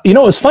 So, it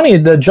was funny.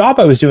 The job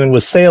I was doing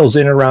was sales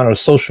in and around a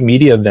social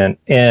media event.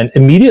 And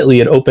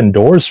immediately it opened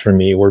doors for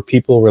me where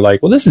people were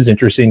like, well, this is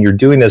interesting. You're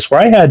doing this,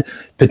 where I had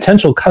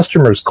potential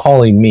customers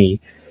calling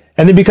me.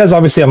 And then because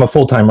obviously I'm a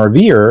full-time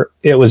RVer,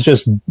 it was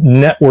just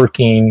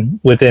networking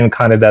within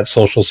kind of that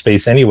social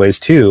space anyways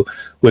too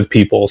with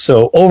people.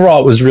 So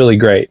overall it was really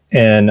great.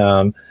 And,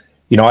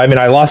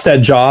 I lost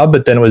that job,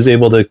 but then was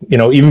able to,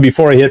 even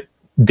before I hit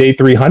day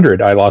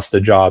 300, I lost the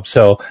job.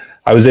 So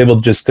I was able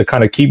just to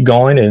kind of keep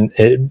going, and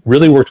it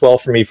really worked well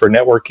for me for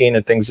networking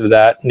and things of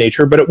that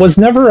nature. But it was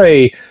never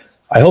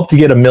I hope to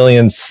get 1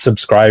 million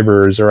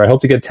subscribers, or I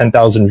hope to get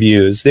 10,000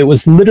 views. It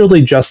was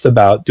literally just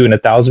about doing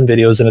 1,000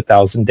 videos in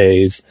 1,000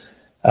 days.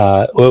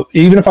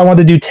 Even if I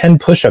wanted to do 10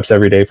 push-ups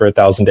every day for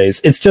 1,000 days,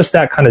 it's just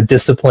that kind of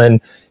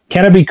discipline.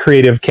 Can I be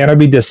creative? Can I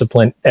be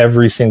disciplined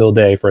every single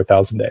day for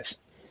 1,000 days?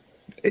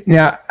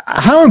 Now,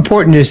 how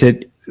important is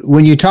it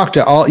when you talk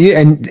to all you,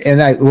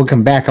 and I will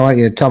come back, I want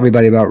you to tell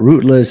everybody about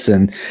Rootless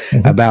and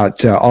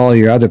about all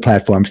your other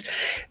platforms,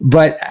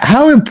 but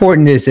how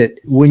important is it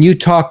when you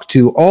talk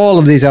to all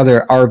of these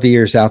other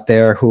RVers out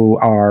there who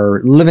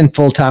are living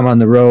full-time on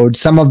the road,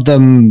 some of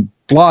them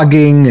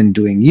blogging and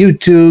doing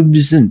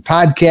YouTubes and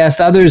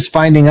podcasts, others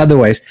finding other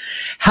ways.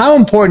 How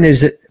important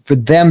is it for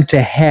them to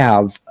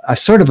have a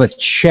sort of a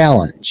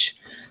challenge?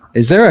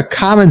 Is there a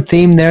common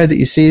theme there that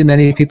you see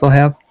many people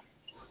have?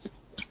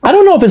 I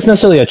don't know if it's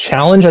necessarily a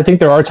challenge. I think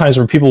there are times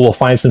where people will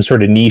find some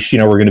sort of niche.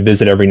 We're going to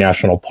visit every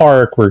national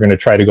park. We're going to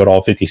try to go to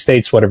all 50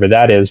 states, whatever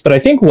that is. But I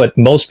think what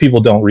most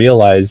people don't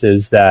realize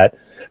is that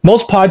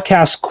most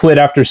podcasts quit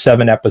after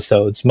 7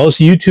 episodes. Most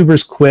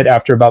YouTubers quit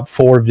after about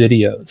 4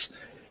 videos.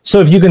 So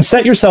if you can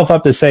set yourself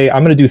up to say,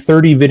 I'm going to do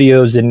 30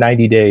 videos in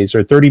 90 days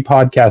or 30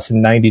 podcasts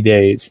in 90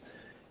 days,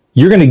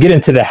 you're going to get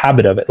into the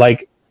habit of it.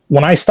 Like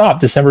when I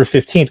stopped, December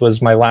 15th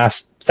was my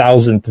last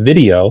 1,000th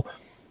video.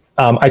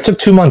 I took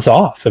 2 months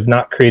off of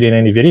not creating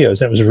any videos.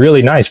 And it was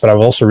really nice, but I've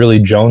also really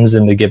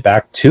jonesing to get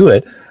back to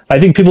it. I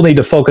think people need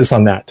to focus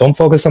on that. Don't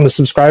focus on the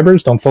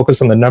subscribers. Don't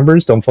focus on the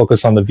numbers. Don't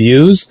focus on the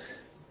views.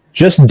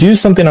 Just do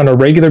something on a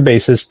regular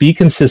basis. Be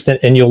consistent,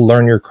 and you'll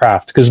learn your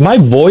craft. Because my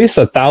voice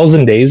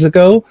 1,000 days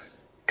ago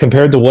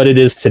compared to what it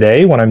is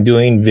today when I'm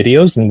doing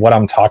videos and what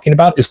I'm talking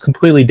about is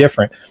completely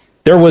different.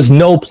 There was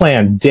no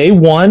plan. Day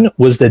 1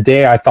 was the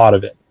day I thought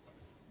of it.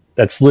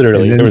 That's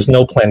literally, there was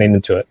no planning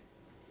into it.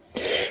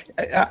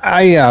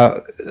 I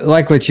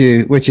like what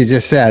you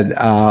just said,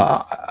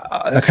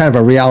 a kind of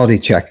a reality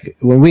check.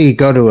 When we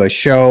go to a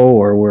show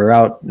or we're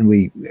out and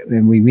we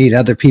meet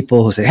other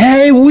people who say,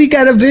 hey, we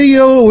got a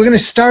video, we're going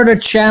to start a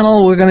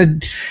channel, we're going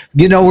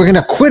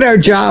to quit our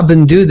job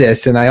and do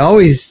this. And I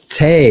always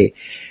say,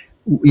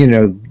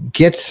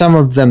 get some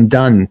of them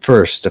done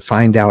first to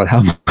find out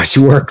how much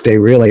work they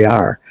really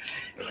are.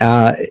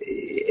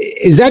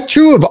 Is that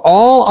true of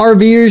all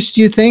RVers?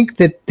 Do you think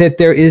that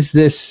there is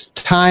this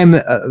time,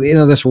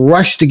 this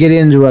rush to get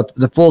into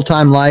the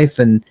full-time life,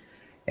 and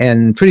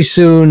pretty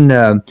soon,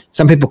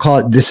 some people call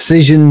it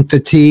decision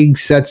fatigue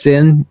sets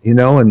in,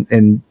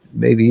 and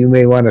maybe you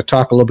may want to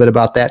talk a little bit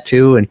about that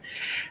too. And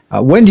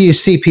when do you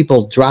see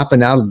people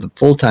dropping out of the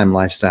full-time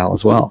lifestyle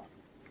as well?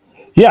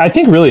 Yeah, I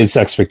think really it's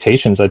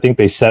expectations. I think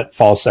they set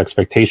false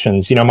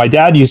expectations. My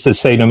dad used to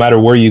say, no matter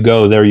where you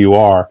go, there you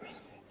are.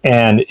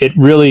 And it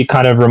really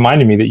kind of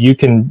reminded me that you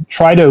can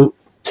try to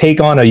take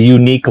on a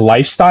unique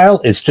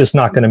lifestyle. It's just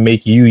not going to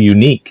make you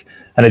unique.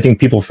 And I think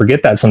people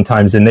forget that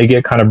sometimes, and they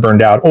get kind of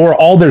burned out, or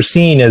all they're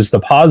seeing is the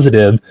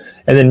positive.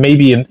 And then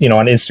maybe, on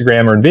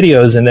Instagram or in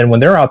videos. And then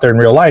when they're out there in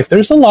real life,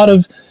 there's a lot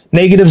of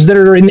negatives that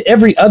are in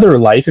every other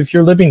life. If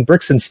you're living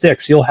bricks and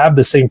sticks, you'll have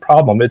the same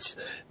problem.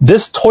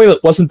 This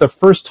toilet wasn't the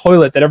first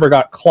toilet that ever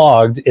got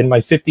clogged in my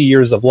 50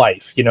 years of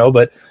life,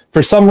 but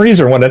for some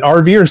reason, when an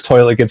RVer's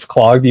toilet gets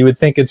clogged, you would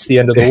think it's the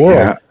end of the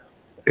world.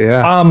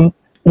 Yeah.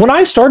 When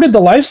I started the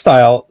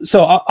lifestyle,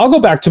 so I'll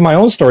go back to my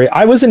own story.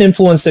 I wasn't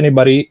influenced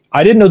anybody.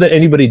 I didn't know that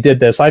anybody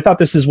did this. I thought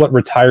this is what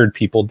retired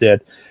people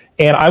did.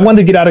 And I wanted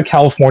to get out of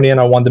California, and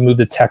I wanted to move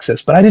to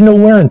Texas, but I didn't know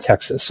where in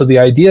Texas. So the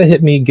idea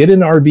hit me, get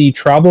an RV,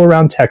 travel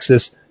around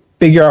Texas,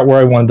 figure out where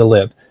I wanted to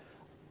live.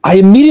 I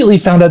immediately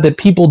found out that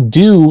people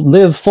do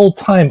live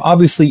full-time,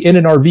 obviously, in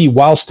an RV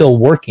while still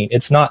working.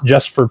 It's not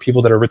just for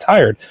people that are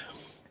retired.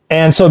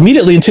 And so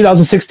immediately in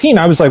 2016,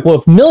 I was like, well,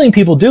 if 1 million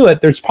people do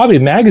it, there's probably a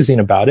magazine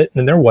about it.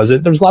 And there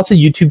wasn't. There's lots of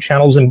YouTube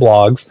channels and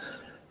blogs.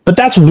 But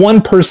that's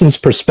one person's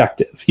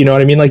perspective. You know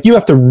what I mean? Like, you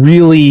have to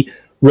really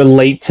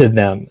relate to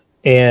them.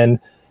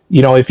 And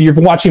if you're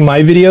watching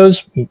my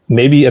videos,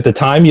 maybe at the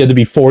time you had to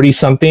be 40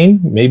 something,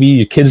 maybe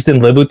your kids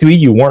didn't live with you,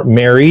 you weren't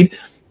married,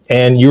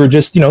 and you were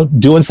just,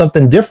 doing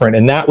something different,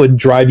 and that would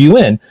drive you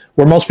in.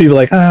 Where most people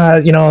are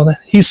like,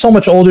 he's so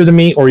much older than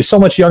me, or he's so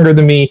much younger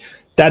than me,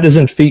 that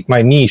doesn't fit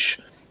my niche.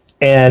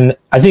 And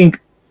I think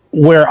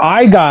where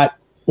I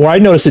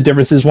noticed a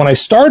difference is when I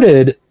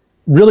started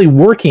really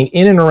working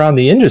in and around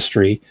the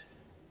industry,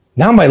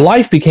 now my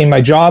life became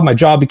my job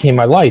became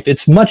my life.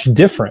 It's much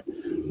different.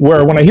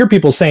 Where when I hear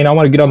people saying, I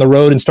want to get on the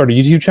road and start a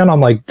YouTube channel,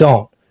 I'm like,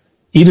 don't.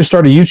 Either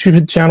start a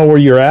YouTube channel where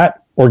you're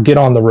at or get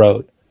on the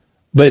road.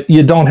 But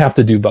you don't have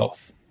to do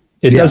both.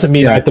 It doesn't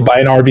mean I have to buy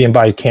an RV and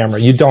buy a camera.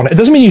 It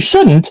doesn't mean you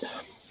shouldn't.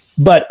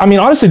 But I mean,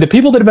 honestly, the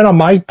people that have been on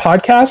my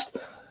podcast,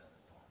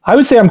 I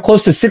would say I'm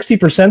close to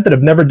 60% that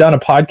have never done a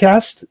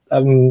podcast.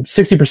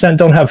 60%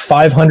 don't have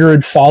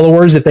 500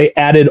 followers if they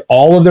added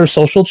all of their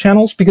social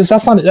channels, because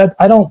that's not,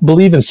 I don't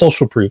believe in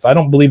social proof. I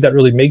don't believe that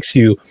really makes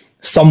you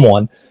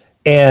someone.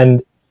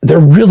 And they're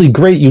really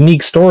great,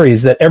 unique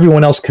stories that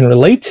everyone else can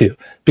relate to,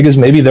 because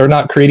maybe they're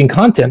not creating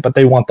content, but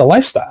they want the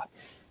lifestyle.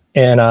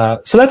 And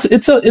so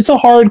it's a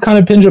hard kind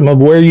of pendulum of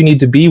where you need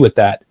to be with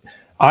that.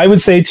 I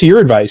would say, to your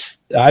advice,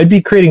 I'd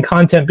be creating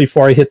content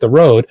before I hit the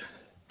road,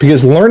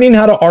 because learning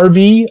how to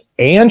RV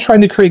and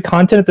trying to create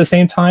content at the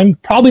same time,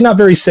 probably not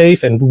very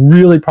safe and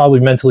really probably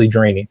mentally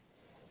draining.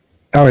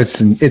 Oh, it's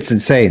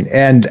insane.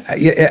 And,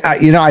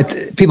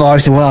 people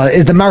always say,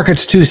 well, the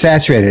market's too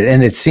saturated.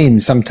 And it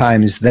seems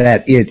sometimes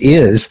that it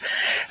is.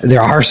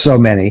 There are so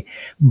many.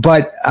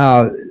 But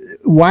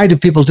why do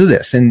people do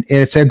this? And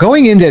if they're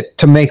going in it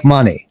to make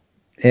money,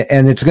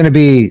 and it's going to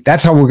be,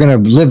 that's how we're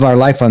going to live our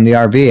life on the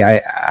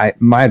RV.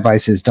 My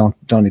advice is don't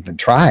even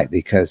try,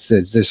 because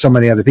there's so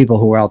many other people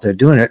who are out there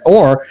doing it.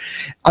 Or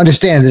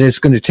understand that it's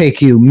going to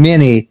take you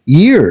many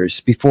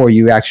years before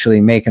you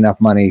actually make enough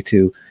money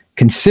to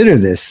consider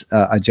this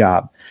a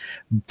job.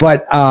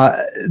 But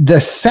the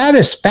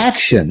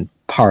satisfaction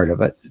part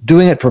of it,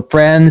 doing it for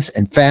friends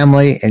and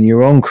family and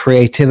your own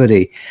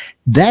creativity,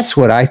 that's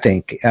what I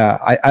think.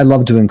 I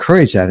love to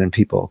encourage that in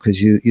people,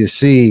 because you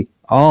see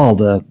all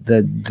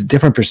the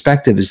different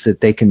perspectives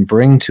that they can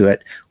bring to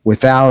it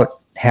without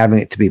having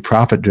it to be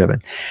profit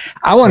driven.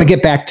 I want to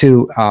get back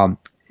to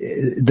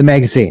the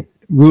magazine,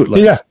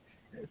 Rootless.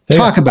 Yeah.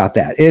 Talk about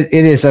that. It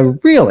is a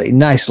really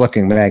nice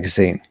looking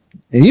magazine.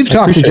 And you've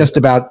talked to just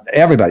about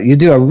everybody. You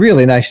do a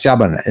really nice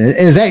job on it. And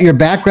is that your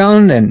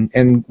background?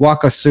 And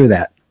walk us through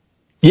that.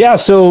 Yeah,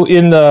 so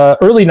in the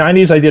early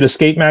 90s, I did a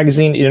skate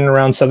magazine in and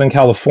around Southern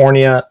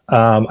California.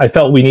 I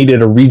felt we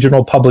needed a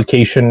regional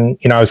publication.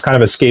 I was kind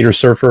of a skater,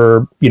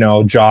 surfer,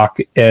 jock.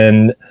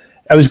 And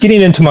I was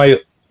getting into my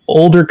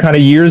older kind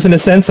of years, in a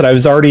sense, that I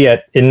was already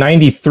in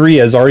 93,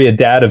 I was already a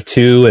dad of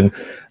two, and,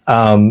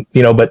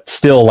 but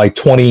still like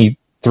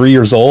 23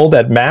 years old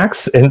at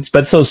max.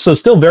 But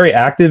still very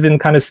active in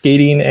kind of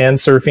skating and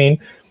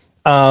surfing.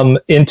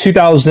 In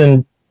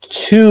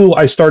 2002,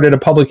 I started a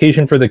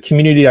publication for the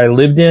community I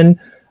lived in.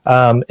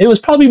 It was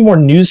probably more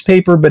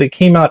newspaper, but it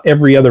came out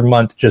every other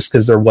month just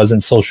because there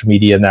wasn't social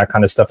media and that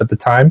kind of stuff at the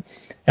time.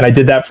 And I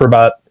did that for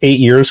about 8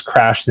 years,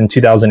 crashed in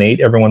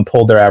 2008. Everyone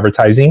pulled their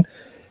advertising.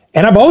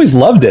 And I've always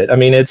loved it. I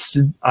mean,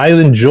 I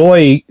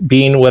enjoy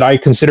being what I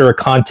consider a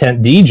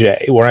content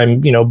DJ, where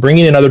I'm,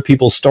 bringing in other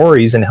people's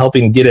stories and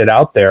helping get it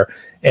out there.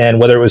 And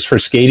whether it was for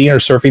skating or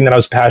surfing that I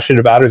was passionate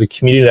about, or the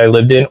community I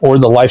lived in, or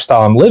the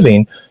lifestyle I'm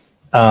living,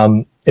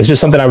 it's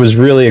just something I was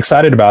really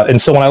excited about. And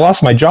so when I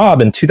lost my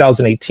job in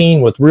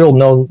 2018 with real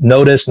no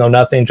notice, no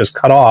nothing, just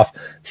cut off,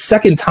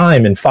 second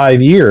time in 5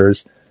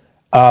 years,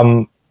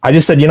 I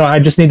just said, I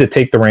just need to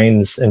take the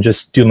reins and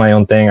just do my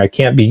own thing. I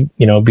can't be,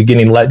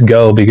 beginning let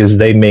go because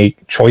they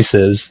make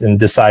choices and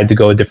decide to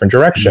go a different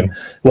direction.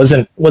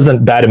 Mm-hmm.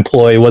 Wasn't bad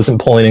employee, wasn't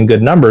pulling in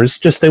good numbers,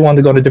 just they wanted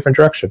to go in a different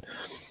direction.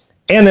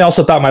 And they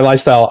also thought my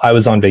lifestyle, I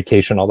was on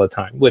vacation all the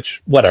time,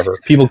 which, whatever.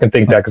 People can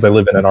think that because I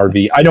live in an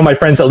RV. I know my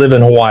friends that live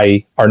in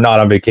Hawaii are not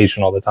on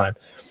vacation all the time.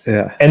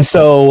 Yeah. And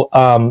so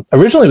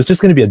originally it was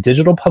just going to be a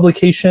digital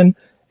publication.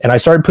 And I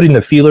started putting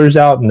the feelers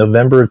out in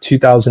November of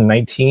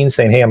 2019,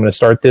 saying, hey, I'm going to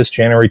start this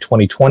January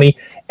 2020.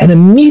 And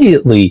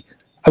immediately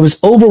I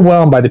was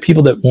overwhelmed by the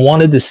people that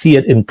wanted to see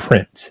it in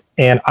print.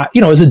 And,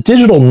 as a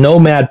digital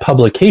nomad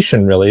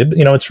publication, really,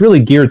 it's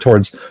really geared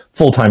towards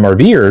full-time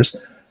RVers.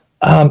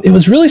 It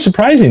was really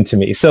surprising to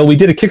me. So we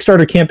did a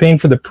Kickstarter campaign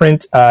for the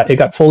print. It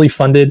got fully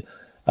funded.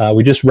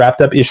 We just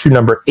wrapped up issue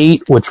number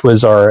 8, which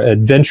was our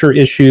adventure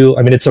issue.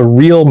 I mean, it's a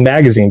real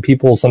magazine.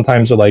 People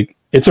sometimes are like,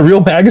 it's a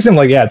real magazine? I'm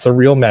like, yeah, it's a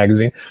real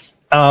magazine.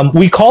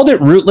 We called it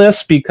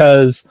Rootless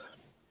because,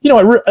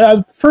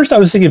 first I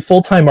was thinking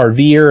full-time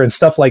RVer and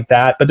stuff like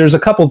that. But there's a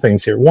couple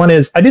things here. One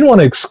is I didn't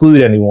want to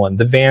exclude anyone,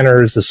 the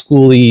vanners, the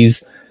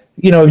schoolies.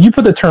 If you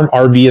put the term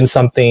RV in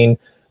something,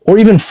 or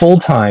even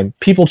full-time,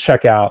 people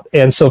check out.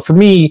 And so for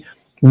me,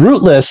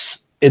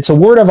 Rootless, it's a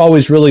word I've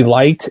always really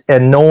liked,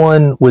 and no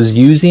one was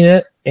using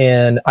it.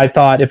 And I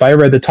thought if I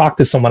ever had to talk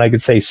to someone, I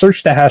could say,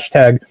 search the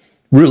hashtag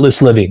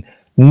Rootless Living.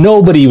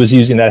 Nobody was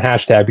using that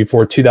hashtag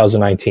before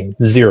 2019,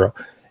 zero.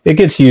 It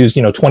gets used,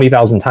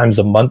 20,000 times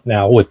a month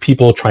now with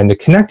people trying to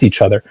connect each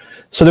other.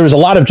 So there was a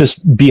lot of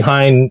just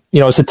behind,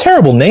 it's a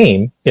terrible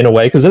name in a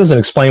way, because it doesn't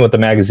explain what the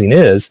magazine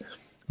is,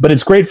 but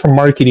it's great for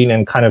marketing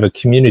and kind of a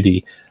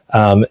community.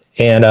 And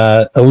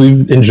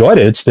we've enjoyed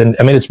it.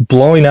 It's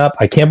blowing up.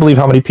 I can't believe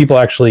how many people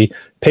actually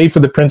pay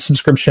for the print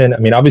subscription. I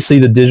mean, obviously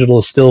the digital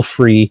is still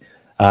free,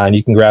 and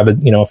you can grab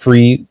it,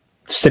 free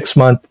 6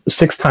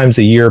 times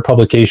a year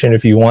publication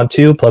if you want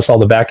to, plus all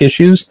the back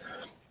issues.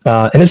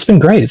 And it's been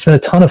great. It's been a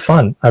ton of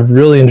fun. I've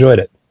really enjoyed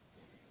it.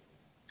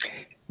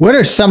 What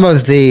are some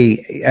of the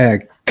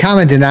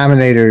common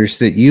denominators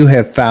that you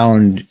have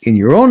found in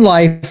your own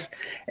life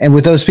And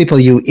with those people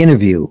you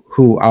interview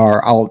who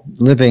are out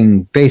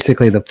living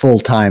basically the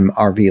full-time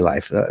RV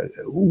life,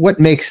 what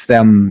makes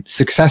them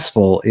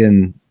successful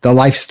in the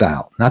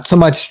lifestyle? Not so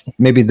much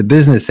maybe the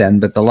business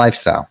end, but the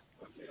lifestyle.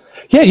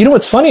 Yeah, you know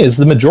what's funny is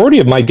the majority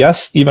of my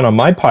guests, even on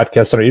my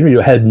podcast that I interview,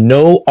 had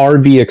no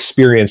RV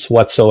experience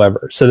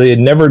whatsoever. So they had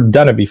never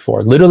done it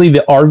before. Literally,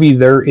 the RV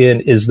they're in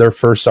is their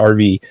first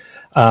RV.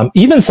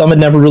 Even some had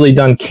never really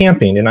done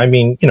camping. And I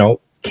mean, you know,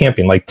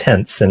 camping like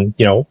tents and,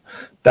 you know,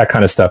 that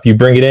kind of stuff. You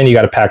bring it in, you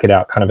got to pack it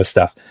out kind of a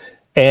stuff.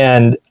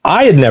 And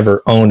I had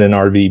never owned an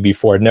RV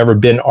before. I'd never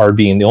been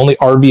RVing. The only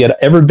RV I'd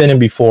ever been in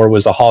before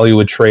was a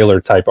Hollywood trailer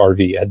type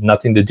RV. It had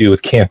nothing to do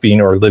with camping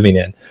or living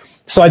in.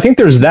 So I think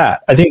there's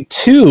that. I think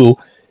too,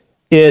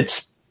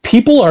 it's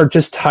people are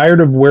just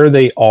tired of where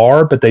they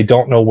are, but they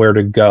don't know where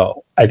to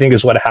go, I think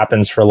is what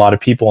happens for a lot of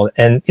people.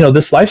 And, you know,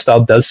 this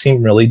lifestyle does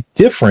seem really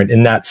different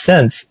in that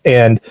sense.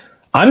 And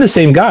I'm the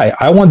same guy.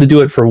 I wanted to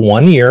do it for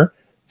 1 year,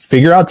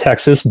 figure out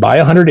Texas, buy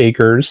 100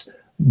 acres,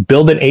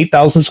 build an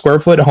 8,000 square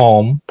foot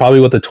home, probably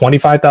with a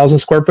 25,000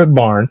 square foot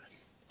barn,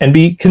 and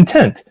be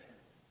content.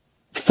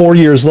 4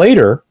 years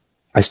later,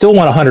 I still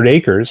want 100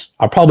 acres.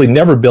 I'll probably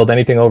never build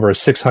anything over a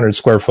 600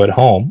 square foot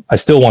home. I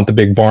still want the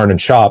big barn and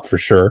shop for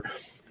sure.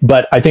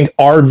 But I think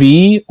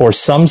RV or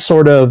some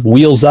sort of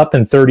wheels up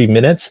in 30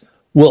 minutes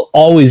will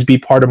always be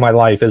part of my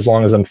life as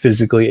long as I'm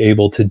physically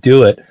able to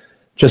do it.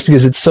 Just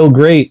because it's so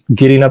great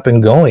getting up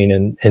and going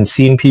and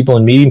seeing people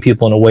and meeting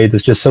people in a way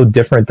that's just so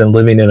different than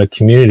living in a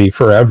community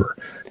forever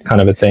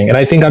kind of a thing. And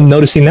I think I'm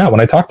noticing that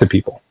when I talk to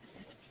people.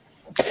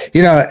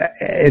 You know,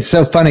 it's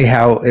so funny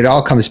how it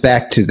all comes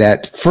back to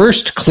that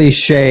first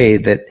cliche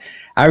that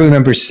I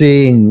remember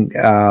seeing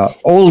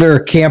older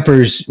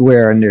campers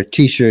wear on their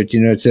T-shirt.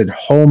 You know, it said,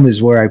 "Home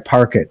is where I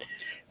park it."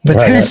 But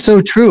right, that is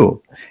so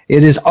true.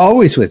 It is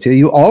always with you.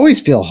 You always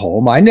feel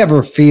home. I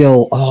never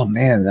feel, oh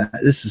man,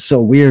 this is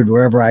so weird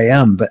wherever I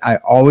am, but I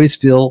always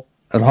feel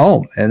at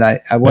home. And I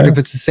wonder if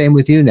it's the same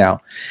with you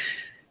now.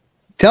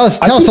 Tell us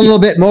a little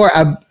bit more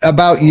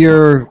about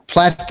your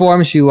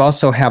platforms. You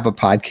also have a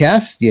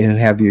podcast. You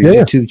have your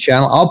YouTube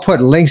channel. I'll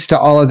put links to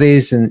all of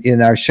these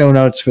in our show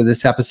notes for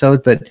this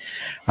episode. But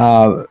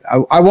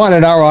I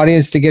wanted our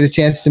audience to get a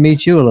chance to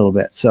meet you a little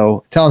bit.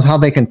 So tell us how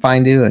they can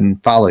find you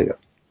and follow you.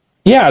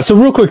 Yeah, so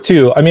real quick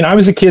too. I mean, I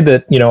was a kid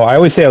that, you know, I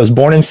always say I was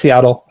born in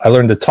Seattle. I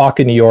learned to talk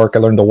in New York. I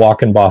learned to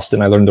walk in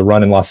Boston. I learned to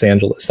run in Los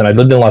Angeles. And I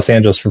lived in Los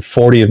Angeles for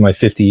 40 of my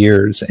 50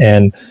 years.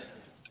 And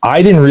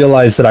I didn't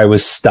realize that I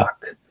was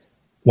stuck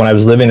when I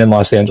was living in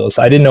Los Angeles.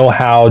 I didn't know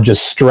how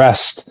just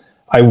stressed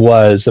I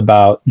was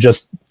about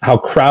just how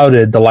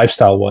crowded the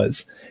lifestyle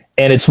was.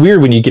 And it's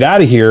weird when you get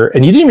out of here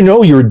and you didn't even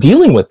know you were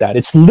dealing with that.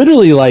 It's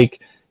literally like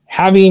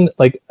having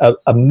like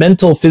a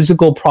mental,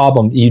 physical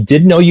problem that you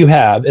didn't know you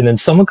have, and then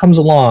someone comes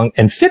along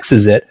and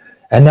fixes it,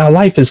 and now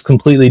life is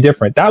completely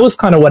different. That was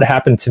kind of what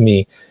happened to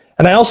me.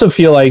 And I also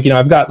feel like, you know,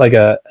 I've got like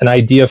an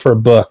idea for a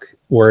book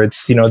where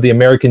it's, you know, the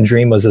American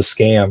dream was a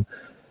scam.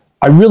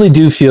 I really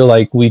do feel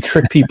like we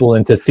trick people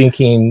into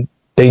thinking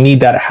they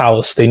need that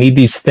house, they need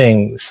these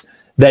things,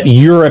 that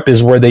Europe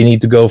is where they need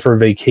to go for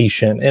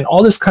vacation, and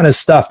all this kind of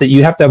stuff, that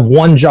you have to have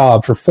one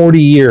job for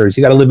 40 years.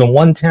 You got to live in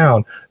one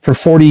town for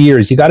 40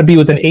 years. You got to be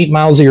within 8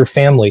 miles of your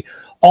family.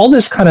 All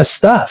this kind of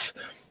stuff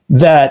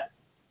that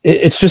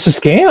it's just a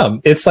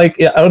scam. It's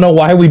like, I don't know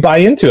why we buy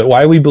into it,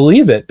 why we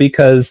believe it,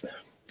 because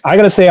I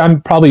got to say,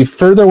 I'm probably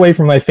further away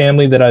from my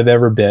family than I've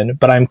ever been,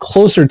 but I'm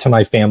closer to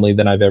my family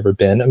than I've ever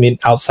been. I mean,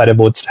 outside of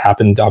what's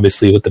happened,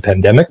 obviously, with the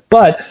pandemic.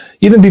 But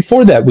even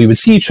before that, we would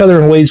see each other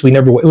in ways we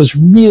never would. It was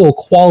real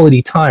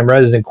quality time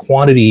rather than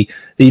quantity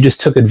that you just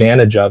took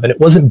advantage of. And it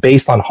wasn't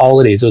based on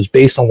holidays. It was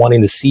based on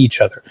wanting to see each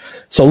other.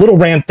 So a little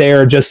rant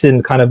there, just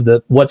in kind of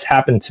the what's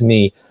happened to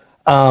me.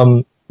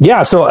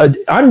 Yeah, so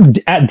I'm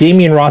at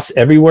Damian Ross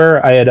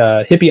everywhere. I had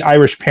hippie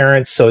Irish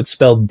parents, so it's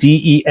spelled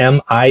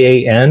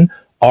DEMIAN.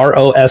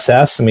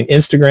 ROSS. I mean,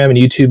 Instagram and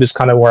YouTube is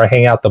kind of where I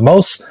hang out the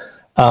most.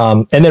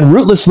 And then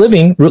Rootless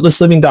Living,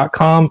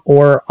 rootlessliving.com,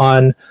 or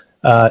on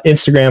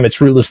Instagram,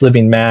 it's Rootless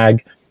Living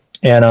Mag.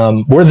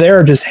 And we're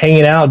there just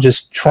hanging out,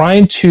 just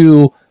trying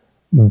to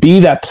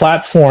be that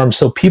platform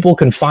so people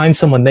can find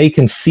someone they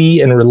can see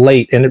and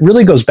relate. And it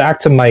really goes back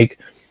to Mike.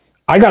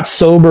 I got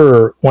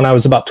sober when I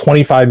was about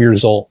 25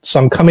 years old. So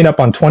I'm coming up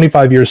on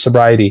 25 years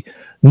sobriety.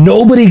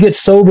 Nobody gets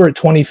sober at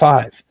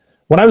 25.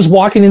 When I was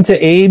walking into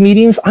AA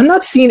meetings, I'm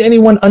not seeing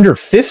anyone under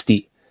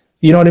 50.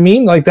 You know what I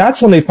mean? Like,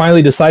 that's when they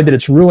finally decide that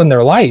it's ruined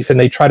their life and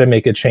they try to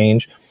make a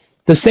change.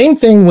 The same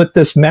thing with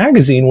this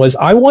magazine was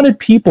I wanted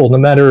people, no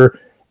matter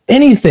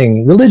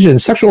anything, religion,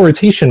 sexual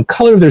orientation,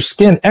 color of their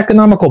skin,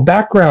 economical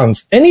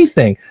backgrounds,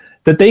 anything,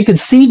 that they could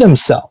see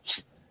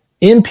themselves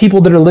in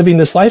people that are living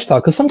this lifestyle.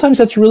 Because sometimes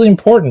that's really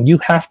important. You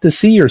have to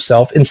see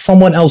yourself in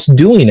someone else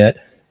doing it,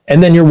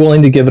 and then you're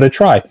willing to give it a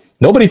try.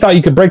 Nobody thought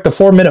you could break the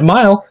 4-minute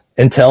mile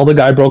until the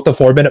guy broke the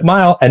 4-minute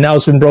mile, and now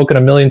it's been broken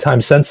a million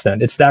times since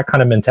then. It's that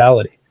kind of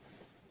mentality.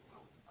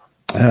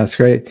 That's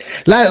great.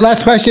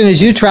 Last question: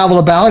 as you travel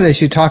about,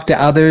 as you talk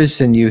to others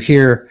and you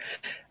hear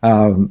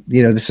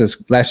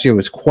Last year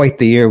was quite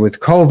the year with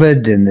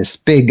COVID and this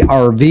big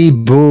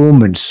RV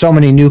boom and so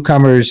many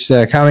newcomers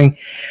coming.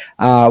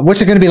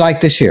 What's it going to be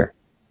like this year?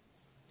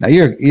 Now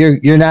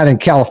you're not in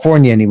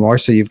California anymore,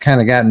 so you've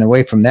kind of gotten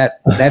away from that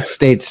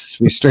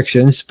state's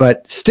restrictions.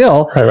 But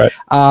still, right.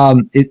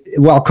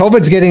 While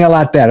COVID's getting a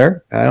lot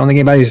better, I don't think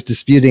anybody's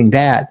disputing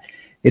that.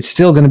 It's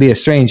still going to be a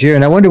strange year,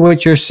 and I wonder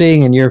what you're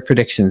seeing in your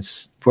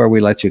predictions before we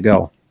let you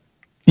go.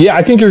 Yeah,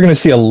 I think you're going to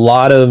see a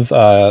lot of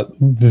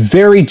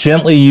very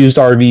gently used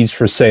RVs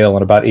for sale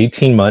in about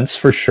 18 months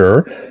for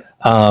sure.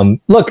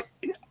 Look,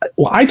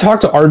 I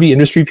talk to RV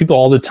industry people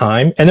all the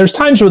time, and there's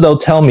times where they'll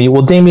tell me,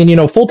 well,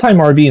 Damien, full-time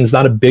RVing is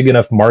not a big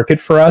enough market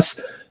for us,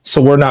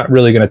 so we're not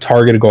really going to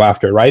target to go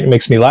after it, right? It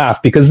makes me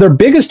laugh because their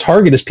biggest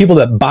target is people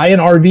that buy an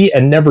RV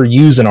and never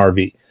use an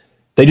RV.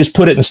 They just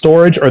put it in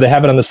storage or they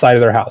have it on the side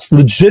of their house.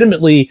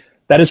 Legitimately,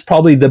 that is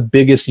probably the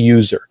biggest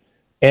user.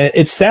 And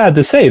it's sad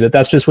to say that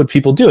that's just what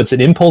people do. It's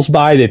an impulse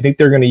buy. They think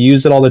they're going to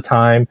use it all the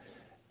time,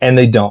 and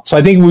they don't. So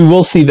I think we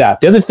will see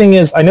that. The other thing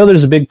is, I know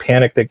there's a big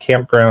panic that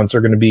campgrounds are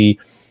going to be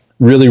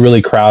really,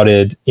 really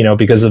crowded,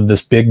 because of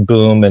this big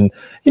boom. And,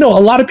 a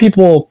lot of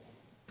people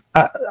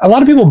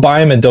buy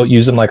them and don't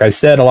use them. Like I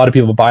said, a lot of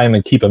people buy them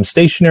and keep them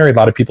stationary. A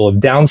lot of people have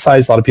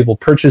downsized. A lot of people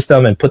purchase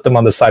them and put them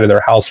on the side of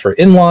their house for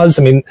in-laws.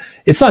 I mean,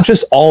 it's not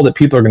just all that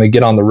people are going to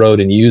get on the road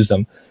and use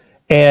them.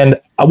 And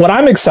what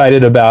I'm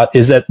excited about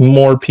is that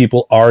more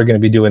people are going to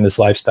be doing this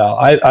lifestyle.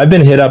 I've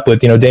been hit up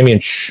with, Damien,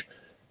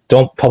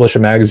 don't publish a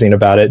magazine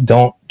about it.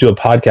 Don't do a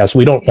podcast.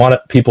 We don't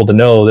want people to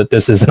know that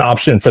this is an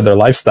option for their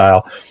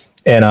lifestyle.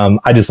 And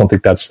I just don't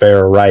think that's fair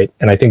or right.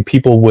 And I think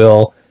people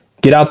will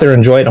get out there and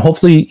enjoy it. And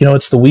hopefully,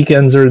 it's the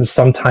weekends or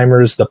some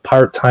timers, the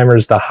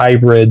part-timers, the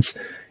hybrids.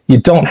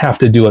 You don't have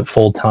to do it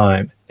full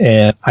time.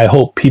 And I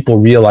hope people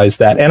realize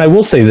that. And I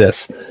will say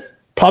this,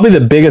 probably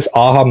the biggest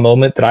aha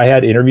moment that I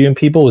had interviewing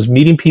people was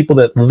meeting people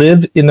that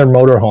live in their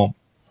motorhome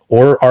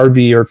or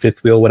RV or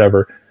fifth wheel,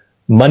 whatever,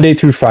 Monday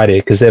through Friday,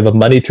 because they have a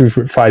Monday through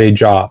Friday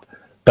job.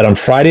 But on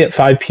Friday at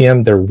 5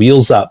 p.m., they're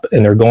wheels up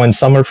and they're going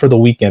somewhere for the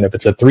weekend. If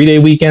it's a 3-day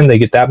weekend, they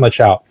get that much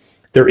out.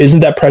 There isn't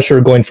that pressure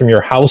of going from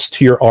your house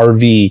to your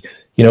RV,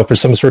 for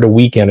some sort of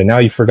weekend. And now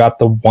you forgot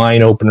the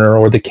wine opener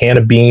or the can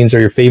of beans or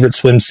your favorite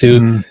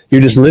swimsuit. You're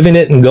just living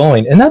it and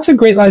going. And that's a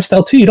great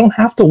lifestyle too. You don't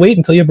have to wait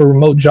until you have a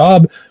remote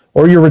job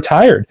or you're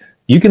retired.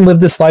 You can live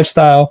this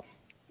lifestyle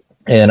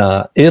and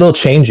it'll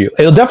change you.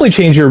 It'll definitely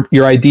change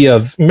your idea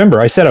of,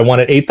 remember, I said I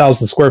wanted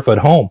 8,000 square foot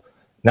home.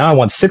 Now I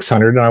want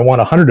 600 and I want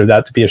 100 of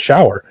that to be a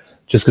shower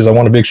just because I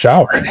want a big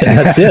shower. And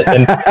that's it.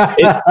 And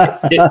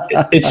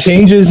it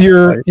changes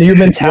your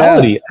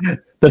mentality. Yeah.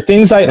 The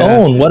things I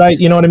own,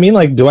 you know what I mean?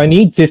 Like, do I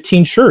need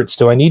 15 shirts?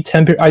 Do I need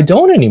 10? I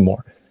don't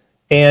anymore.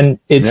 And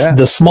it's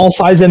the small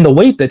size and the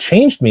weight that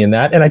changed me in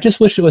that. And I just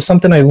wish it was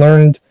something I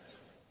learned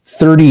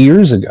 30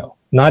 years ago,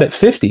 not at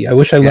 50. I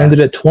wish I learned it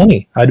at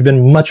 20. I'd have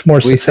been much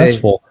more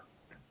successful.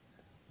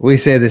 We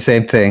say the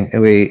same thing.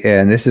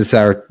 And this is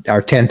our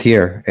 10th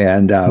year.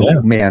 And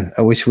man,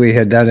 I wish we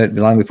had done it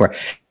long before.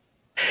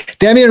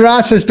 Damien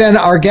Ross has been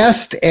our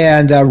guest,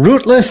 and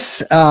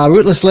Rootless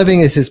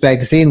Living is his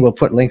magazine. We'll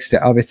put links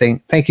to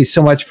everything. Thank you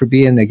so much for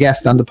being a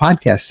guest on the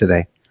podcast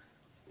today.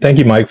 Thank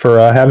you, Mike, for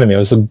having me. It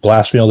was a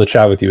blast being able to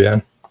chat with you,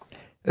 man.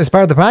 This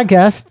part of the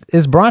podcast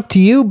is brought to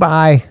you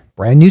by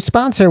brand new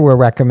sponsor we're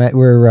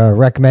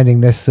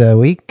recommending this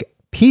week,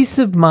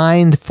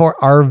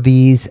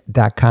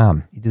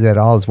 peaceofmindforrvs.com. You do that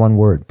all as one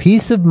word,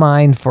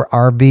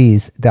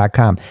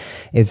 peaceofmindforrvs.com.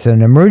 It's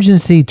an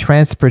emergency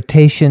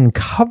transportation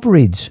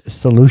coverage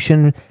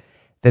solution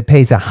that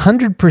pays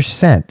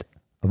 100%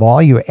 of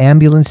all your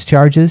ambulance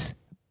charges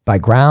by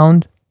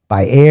ground,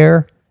 by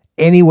air,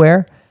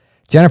 anywhere.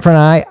 Jennifer and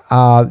I,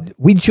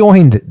 we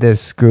joined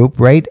this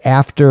group right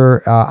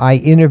after I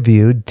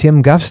interviewed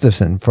Tim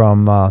Gustafson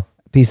from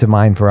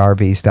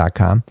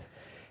peaceofmindforrvs.com.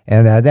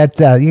 And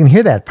you can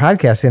hear that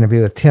podcast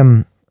interview with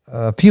Tim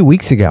a few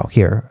weeks ago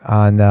here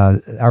on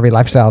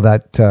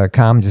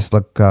RVLifestyle.com. Just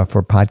look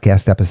for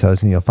podcast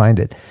episodes and you'll find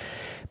it.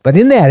 But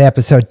in that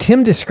episode,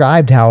 Tim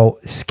described how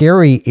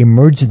scary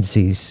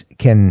emergencies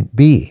can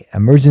be.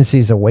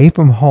 Emergencies away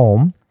from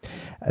home.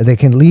 They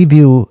can leave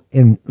you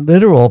in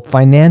literal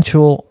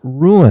financial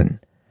ruin.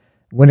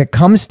 When it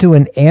comes to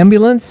an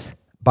ambulance,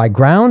 by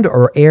ground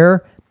or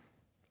air,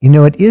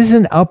 it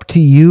isn't up to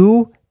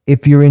you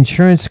if your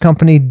insurance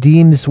company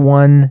deems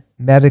one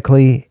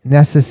medically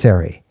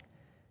necessary.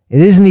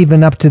 It isn't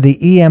even up to the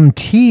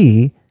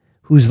EMT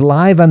who's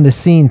live on the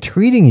scene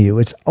treating you.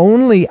 It's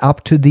only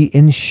up to the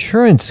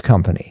insurance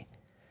company.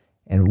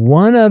 And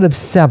 1 out of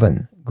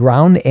 7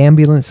 ground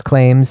ambulance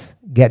claims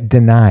get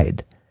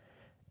denied.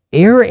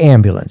 Air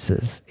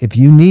ambulances, if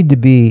you need to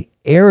be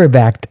air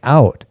evac'd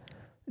out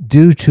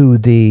due to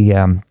the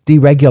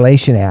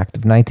Deregulation Act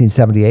of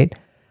 1978,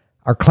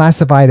 are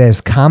classified as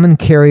common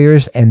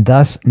carriers and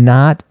thus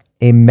not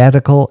a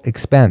medical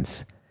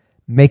expense,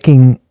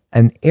 making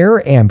an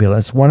air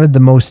ambulance one of the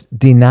most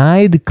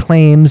denied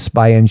claims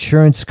by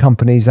insurance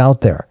companies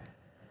out there.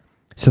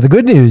 So the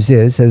good news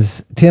is,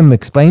 as Tim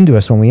explained to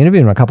us when we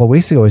interviewed him a couple of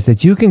weeks ago, is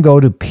that you can go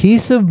to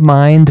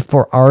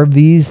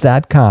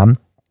peaceofmindforrvs.com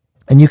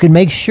and you can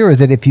make sure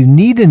that if you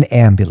need an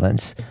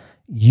ambulance,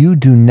 you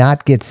do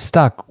not get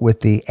stuck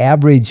with the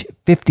average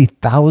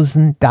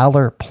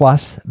 $50,000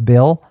 plus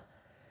bill.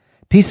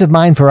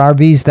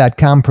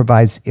 Peaceofmindforrvs.com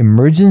provides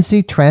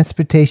emergency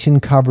transportation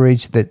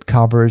coverage that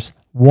covers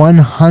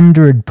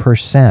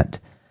 100%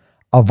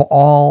 of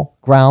all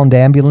ground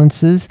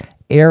ambulances,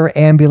 air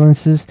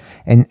ambulances,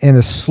 and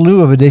a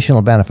slew of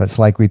additional benefits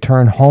like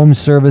return home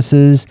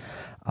services,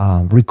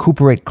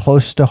 recuperate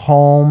close to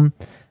home,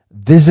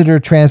 visitor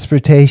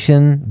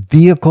transportation,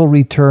 vehicle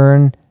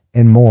return,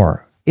 and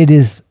more. It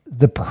is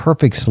the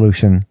perfect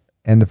solution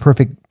and the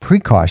perfect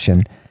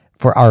precaution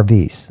for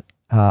RVs.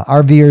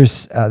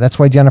 RVers, that's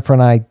why Jennifer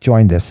and I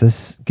joined this.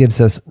 This gives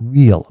us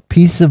real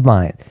peace of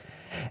mind.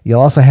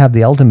 You'll also have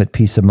the ultimate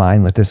peace of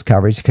mind with this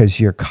coverage because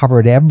you're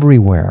covered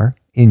everywhere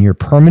in your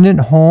permanent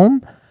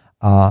home.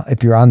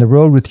 If you're on the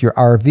road with your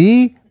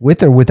RV,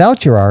 with or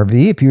without your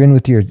RV, if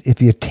you're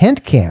if you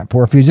tent camp,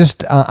 or if you're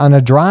just on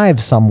a drive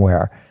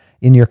somewhere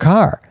in your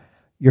car,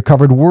 you're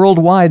covered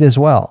worldwide as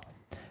well.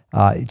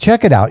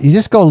 Check it out. You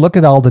just go look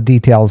at all the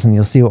details and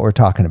you'll see what we're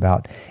talking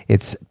about.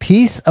 It's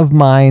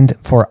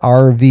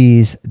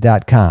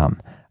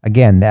peaceofmindforrvs.com.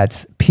 Again,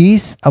 that's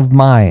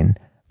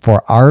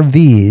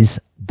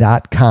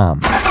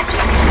peaceofmindforrvs.com.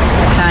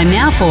 Time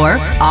now for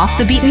Off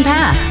the Beaten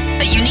Path,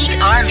 a unique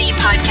RV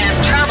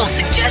podcast travel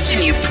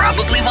suggestion you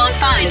probably won't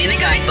find in a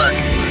guidebook.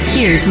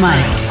 Here's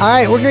Mike. All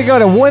right, we're going to go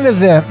to one of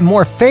the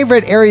more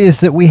favorite areas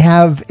that we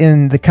have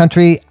in the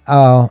country,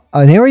 an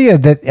area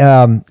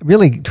that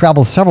really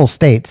travels several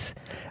states,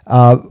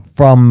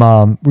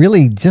 from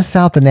really just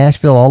south of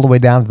Nashville all the way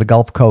down to the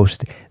Gulf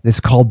Coast. It's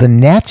called the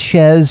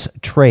Natchez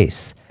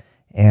Trace.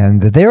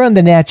 And there on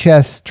the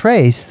Natchez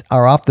Trace,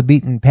 our Off the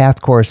Beaten Path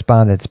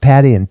correspondents,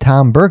 Patty and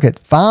Tom Burkett,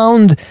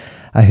 found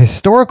a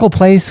historical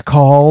place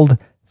called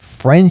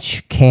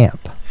French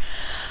Camp.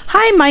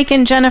 Hi, Mike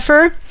and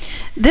Jennifer.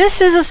 This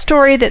is a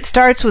story that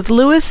starts with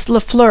Louis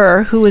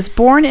Lafleur, who was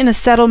born in a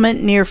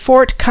settlement near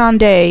Fort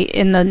Condé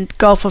in the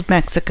Gulf of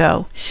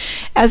Mexico.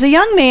 As a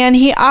young man,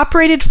 he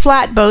operated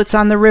flatboats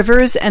on the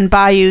rivers and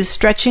bayous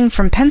stretching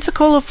from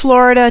Pensacola,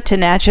 Florida to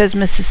Natchez,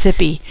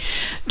 Mississippi.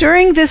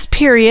 During this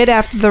period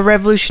after the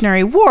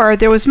Revolutionary War,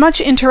 there was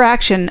much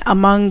interaction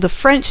among the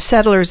French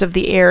settlers of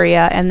the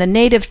area and the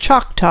native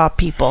Choctaw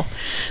people.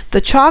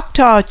 The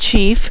Choctaw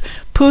chief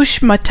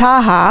Push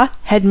Mataha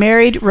had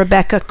married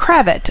Rebecca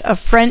Cravat, a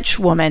French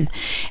woman,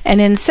 and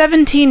in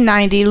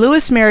 1790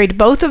 Louis married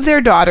both of their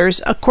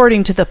daughters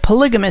according to the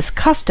polygamous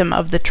custom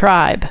of the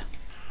tribe.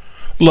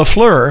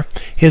 Lafleur,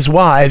 his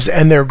wives,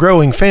 and their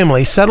growing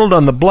family settled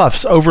on the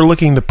bluffs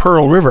overlooking the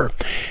Pearl River,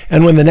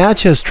 and when the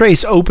Natchez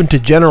Trace opened to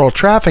general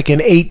traffic in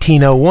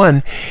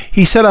 1801,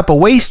 he set up a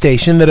way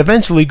station that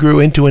eventually grew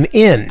into an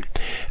inn.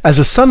 As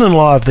a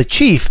son-in-law of the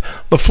chief,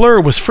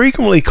 Lafleur was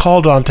frequently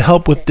called on to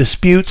help with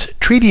disputes,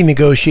 treaty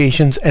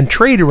negotiations, and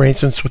trade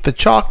arrangements with the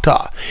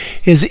Choctaw.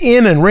 His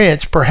inn and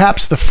ranch,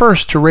 perhaps the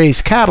first to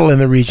raise cattle in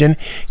the region,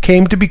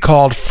 came to be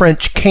called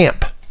French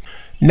Camp.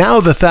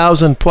 Now the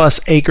 1,000-plus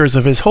acres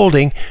of his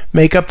holding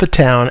make up the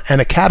town and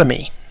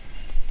academy.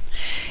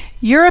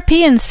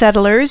 European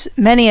settlers,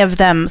 many of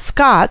them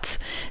Scots,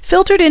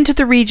 filtered into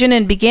the region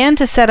and began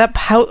to set up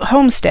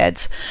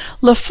homesteads.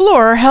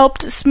 Lafleur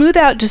helped smooth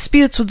out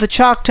disputes with the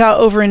Choctaw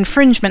over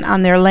infringement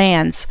on their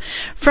lands.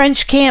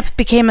 French Camp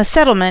became a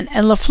settlement,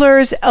 and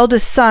Lafleur's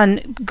eldest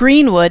son,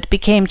 Greenwood,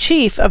 became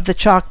chief of the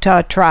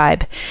Choctaw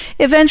tribe.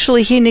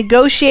 Eventually, he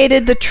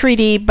negotiated the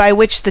treaty by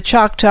which the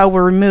Choctaw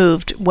were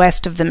removed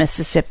west of the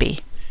Mississippi.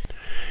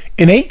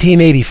 In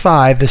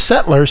 1885, the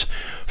settlers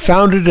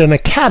founded an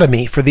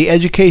academy for the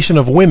education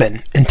of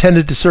women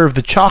intended to serve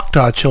the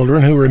Choctaw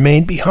children who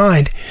remained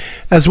behind,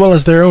 as well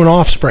as their own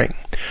offspring.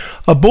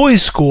 A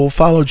boys' school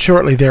followed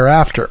shortly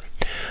thereafter.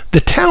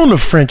 The town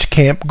of French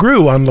Camp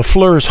grew on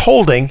Lafleur's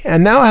holding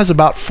and now has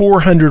about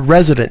 400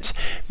 residents,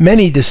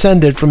 many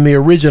descended from the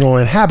original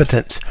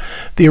inhabitants.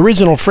 The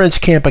original French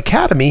Camp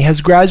Academy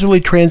has gradually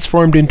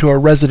transformed into a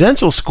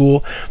residential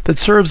school that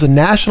serves a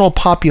national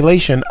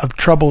population of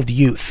troubled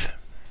youth.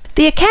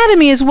 The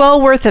Academy is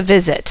well worth a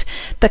visit.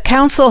 The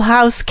Council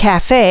House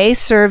Cafe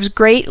serves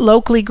great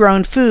locally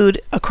grown food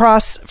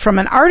across from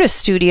an artist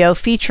studio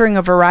featuring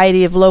a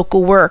variety of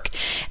local work,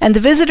 and the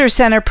Visitor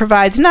Center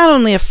provides not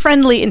only a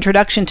friendly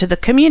introduction to the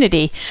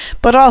community,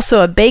 but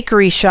also a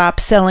bakery shop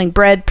selling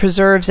bread,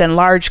 preserves, and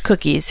large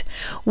cookies.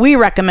 We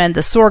recommend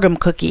the sorghum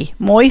cookie,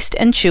 moist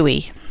and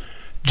chewy.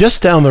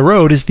 Just down the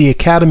road is the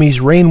Academy's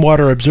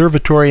Rainwater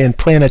Observatory and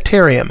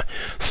Planetarium,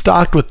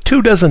 stocked with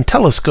 24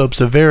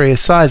 telescopes of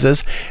various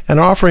sizes and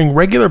offering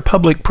regular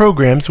public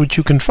programs which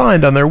you can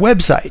find on their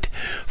website.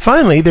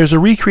 Finally, there's a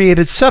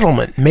recreated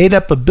settlement made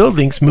up of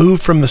buildings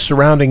moved from the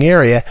surrounding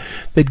area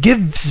that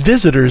gives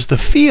visitors the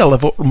feel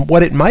of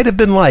what it might have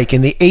been like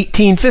in the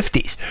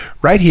 1850s,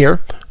 right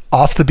here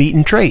off the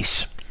Beaten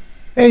Trace.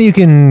 And you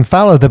can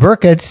follow the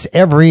Burketts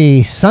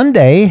every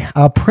Sunday.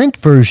 A print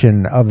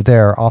version of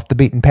their Off the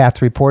Beaten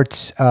Path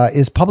reports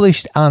is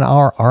published on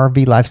our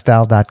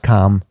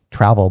RVLifestyle.com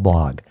travel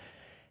blog.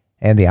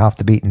 And the Off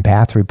the Beaten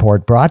Path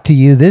report brought to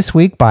you this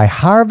week by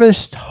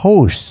Harvest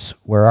Hosts,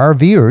 where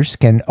RVers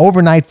can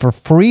overnight for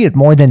free at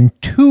more than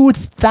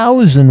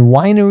 2,000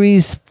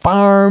 wineries,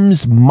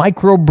 farms,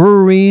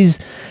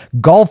 microbreweries,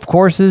 golf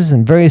courses,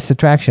 and various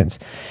attractions.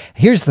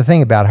 Here's the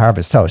thing about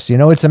Harvest Hosts. You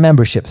know, it's a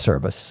membership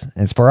service.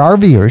 It's for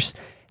RVers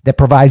that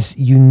provides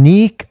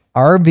unique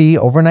RV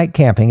overnight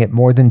camping at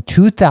more than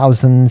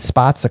 2,000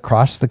 spots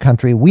across the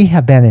country. We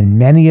have been in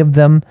many of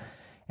them.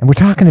 And we're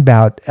talking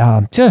about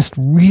just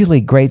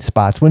really great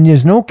spots. When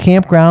there's no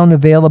campground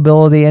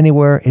availability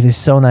anywhere, it is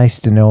so nice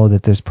to know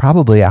that there's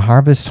probably a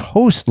Harvest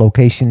Host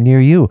location near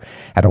you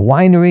at a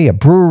winery, a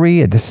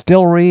brewery, a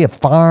distillery, a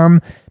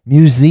farm,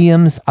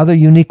 museums, other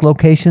unique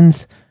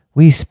locations.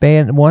 We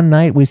spent one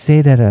night, we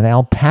stayed at an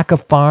alpaca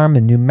farm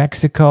in New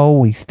Mexico.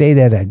 We stayed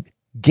at a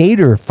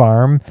gator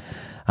farm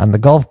on the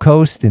Gulf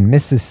Coast in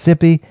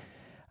Mississippi.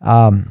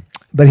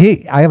 But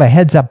hey, I have a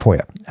heads up for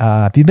you.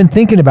 If you've been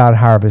thinking about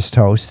Harvest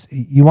Hosts,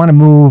 you want to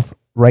move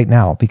right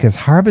now because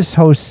Harvest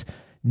Hosts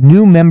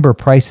new member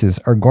prices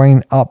are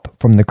going up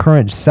from the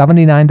current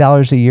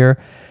 $79 a year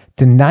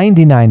to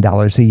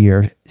 $99 a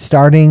year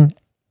starting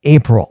in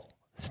April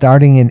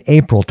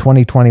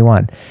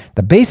 2021.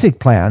 The basic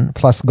plan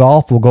plus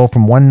golf will go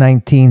from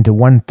 $119 to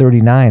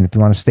 $139 if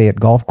you want to stay at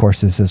golf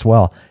courses as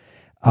well.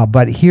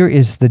 But here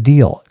is the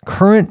deal.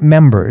 Current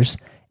members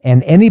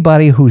and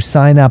anybody who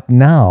sign up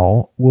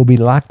now will be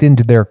locked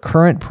into their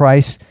current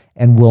price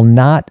and will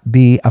not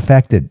be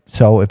affected.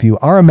 So if you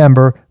are a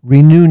member,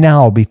 renew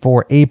now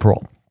before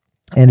April.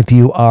 And if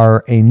you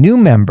are a new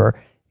member,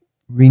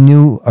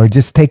 renew or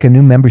just take a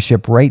new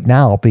membership right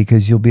now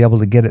because you'll be able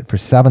to get it for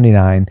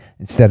 $79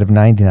 instead of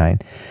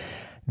 $99.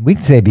 We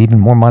can save even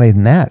more money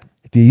than that.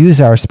 If you use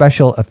our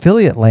special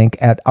affiliate link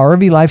at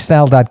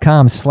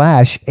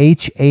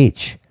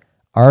rvlifestyle.com/HH,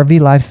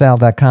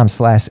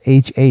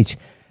 rvlifestyle.com/HH,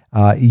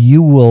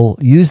 you will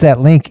use that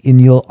link and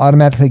you'll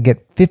automatically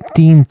get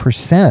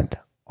 15%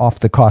 off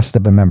the cost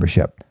of a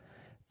membership.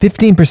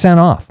 15%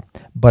 off.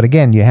 But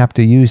again, you have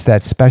to use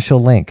that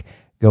special link.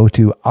 Go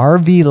to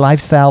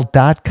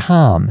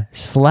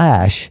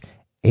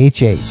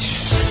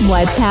rvlifestyle.com/HH.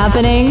 What's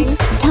happening?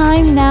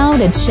 Time now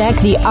to check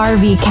the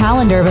RV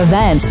calendar of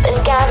events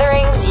and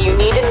gatherings you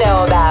need to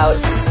know about.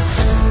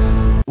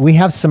 We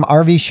have some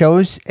RV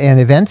shows and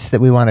events that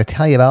we want to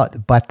tell you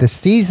about, but the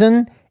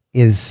season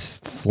is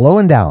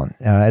slowing down.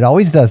 It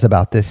always does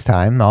about this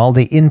time. All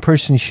the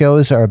in-person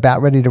shows are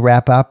about ready to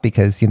wrap up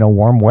because,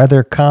 warm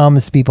weather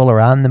comes, people are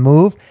on the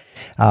move.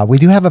 We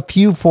do have a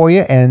few for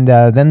you, and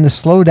then the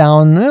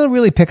slowdown will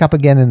really pick up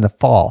again in the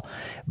fall.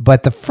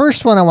 But the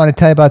first one I want to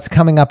tell you about is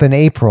coming up in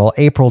April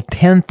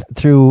 10th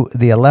through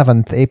the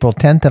 11th, April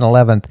 10th and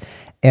 11th,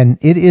 and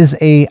it is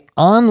a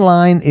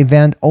online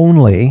event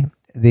only.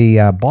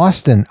 The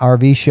Boston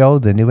RV show,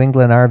 the New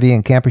England RV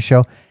and Camper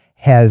Show,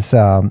 has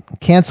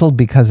canceled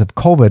because of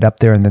COVID up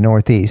there in the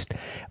Northeast,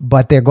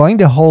 but they're going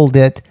to hold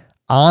it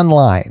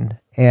online,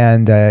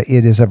 and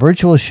it is a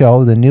virtual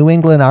show, the New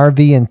England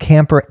RV and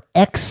Camper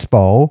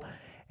Expo,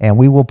 and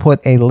we will put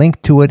a link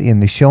to it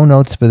in the show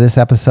notes for this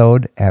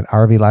episode at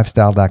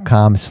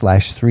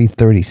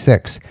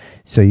rvlifestyle.com/336,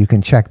 so you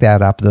can check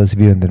that up, those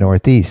of you in the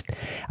Northeast.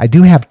 I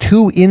do have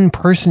two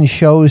in-person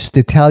shows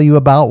to tell you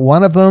about,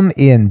 one of them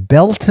in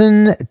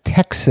Belton,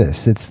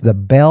 Texas. It's the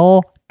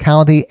Bell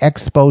County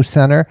Expo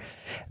Center,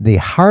 the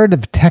Heart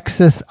of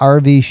Texas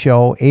RV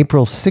Show,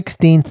 April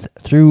 16th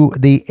through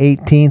the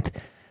 18th.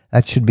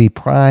 That should be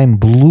prime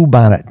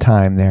bluebonnet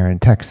time there in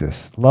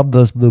Texas. Love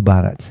those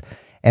bluebonnets.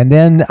 And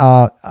then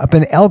up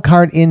in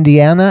Elkhart,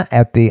 Indiana,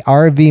 at the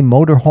RV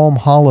Motorhome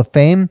Hall of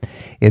Fame,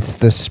 it's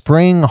the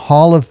Spring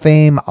Hall of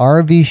Fame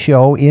RV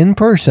Show in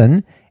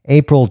person,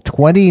 April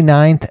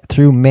 29th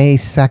through May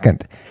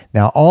 2nd.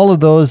 Now, all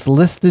of those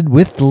listed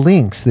with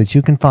links that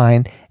you can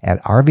find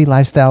at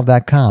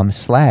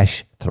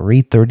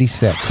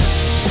rvlifestyle.com/336.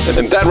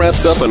 And that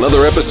wraps up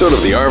another episode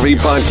of the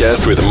RV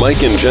Podcast with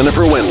Mike and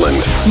Jennifer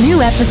Wendland.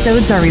 New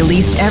episodes are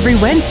released every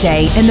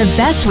Wednesday, and the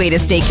best way to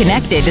stay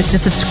connected is to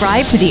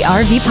subscribe to the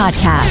RV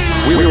Podcast.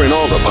 We're in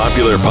all the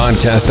popular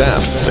podcast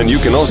apps, and you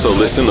can also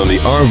listen on the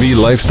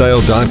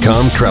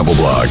rvlifestyle.com travel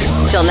blog.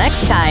 Till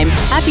next time,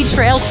 happy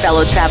trails,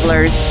 fellow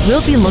travelers.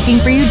 We'll be looking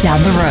for you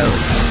down the road.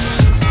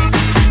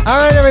 All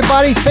right,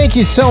 everybody, thank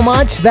you so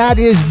much. That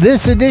is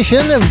this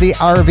edition of the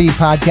RV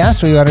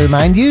Podcast. We want to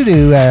remind you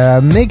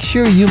to make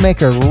sure you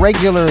make a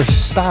regular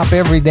stop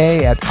every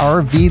day at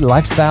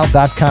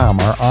rvlifestyle.com,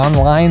 our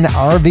online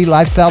RV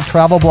lifestyle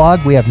travel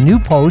blog. We have new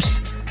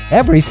posts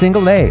every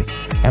single day.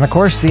 And, of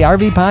course, the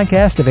RV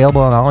Podcast,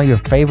 available on all your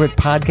favorite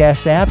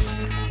podcast apps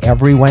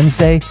every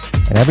Wednesday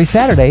and every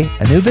Saturday,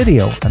 a new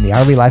video on the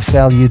RV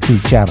Lifestyle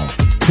YouTube channel.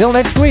 Till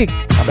next week,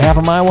 on behalf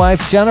of my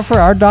wife, Jennifer,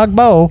 our dog,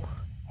 Bo,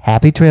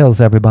 happy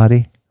trails,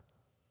 everybody.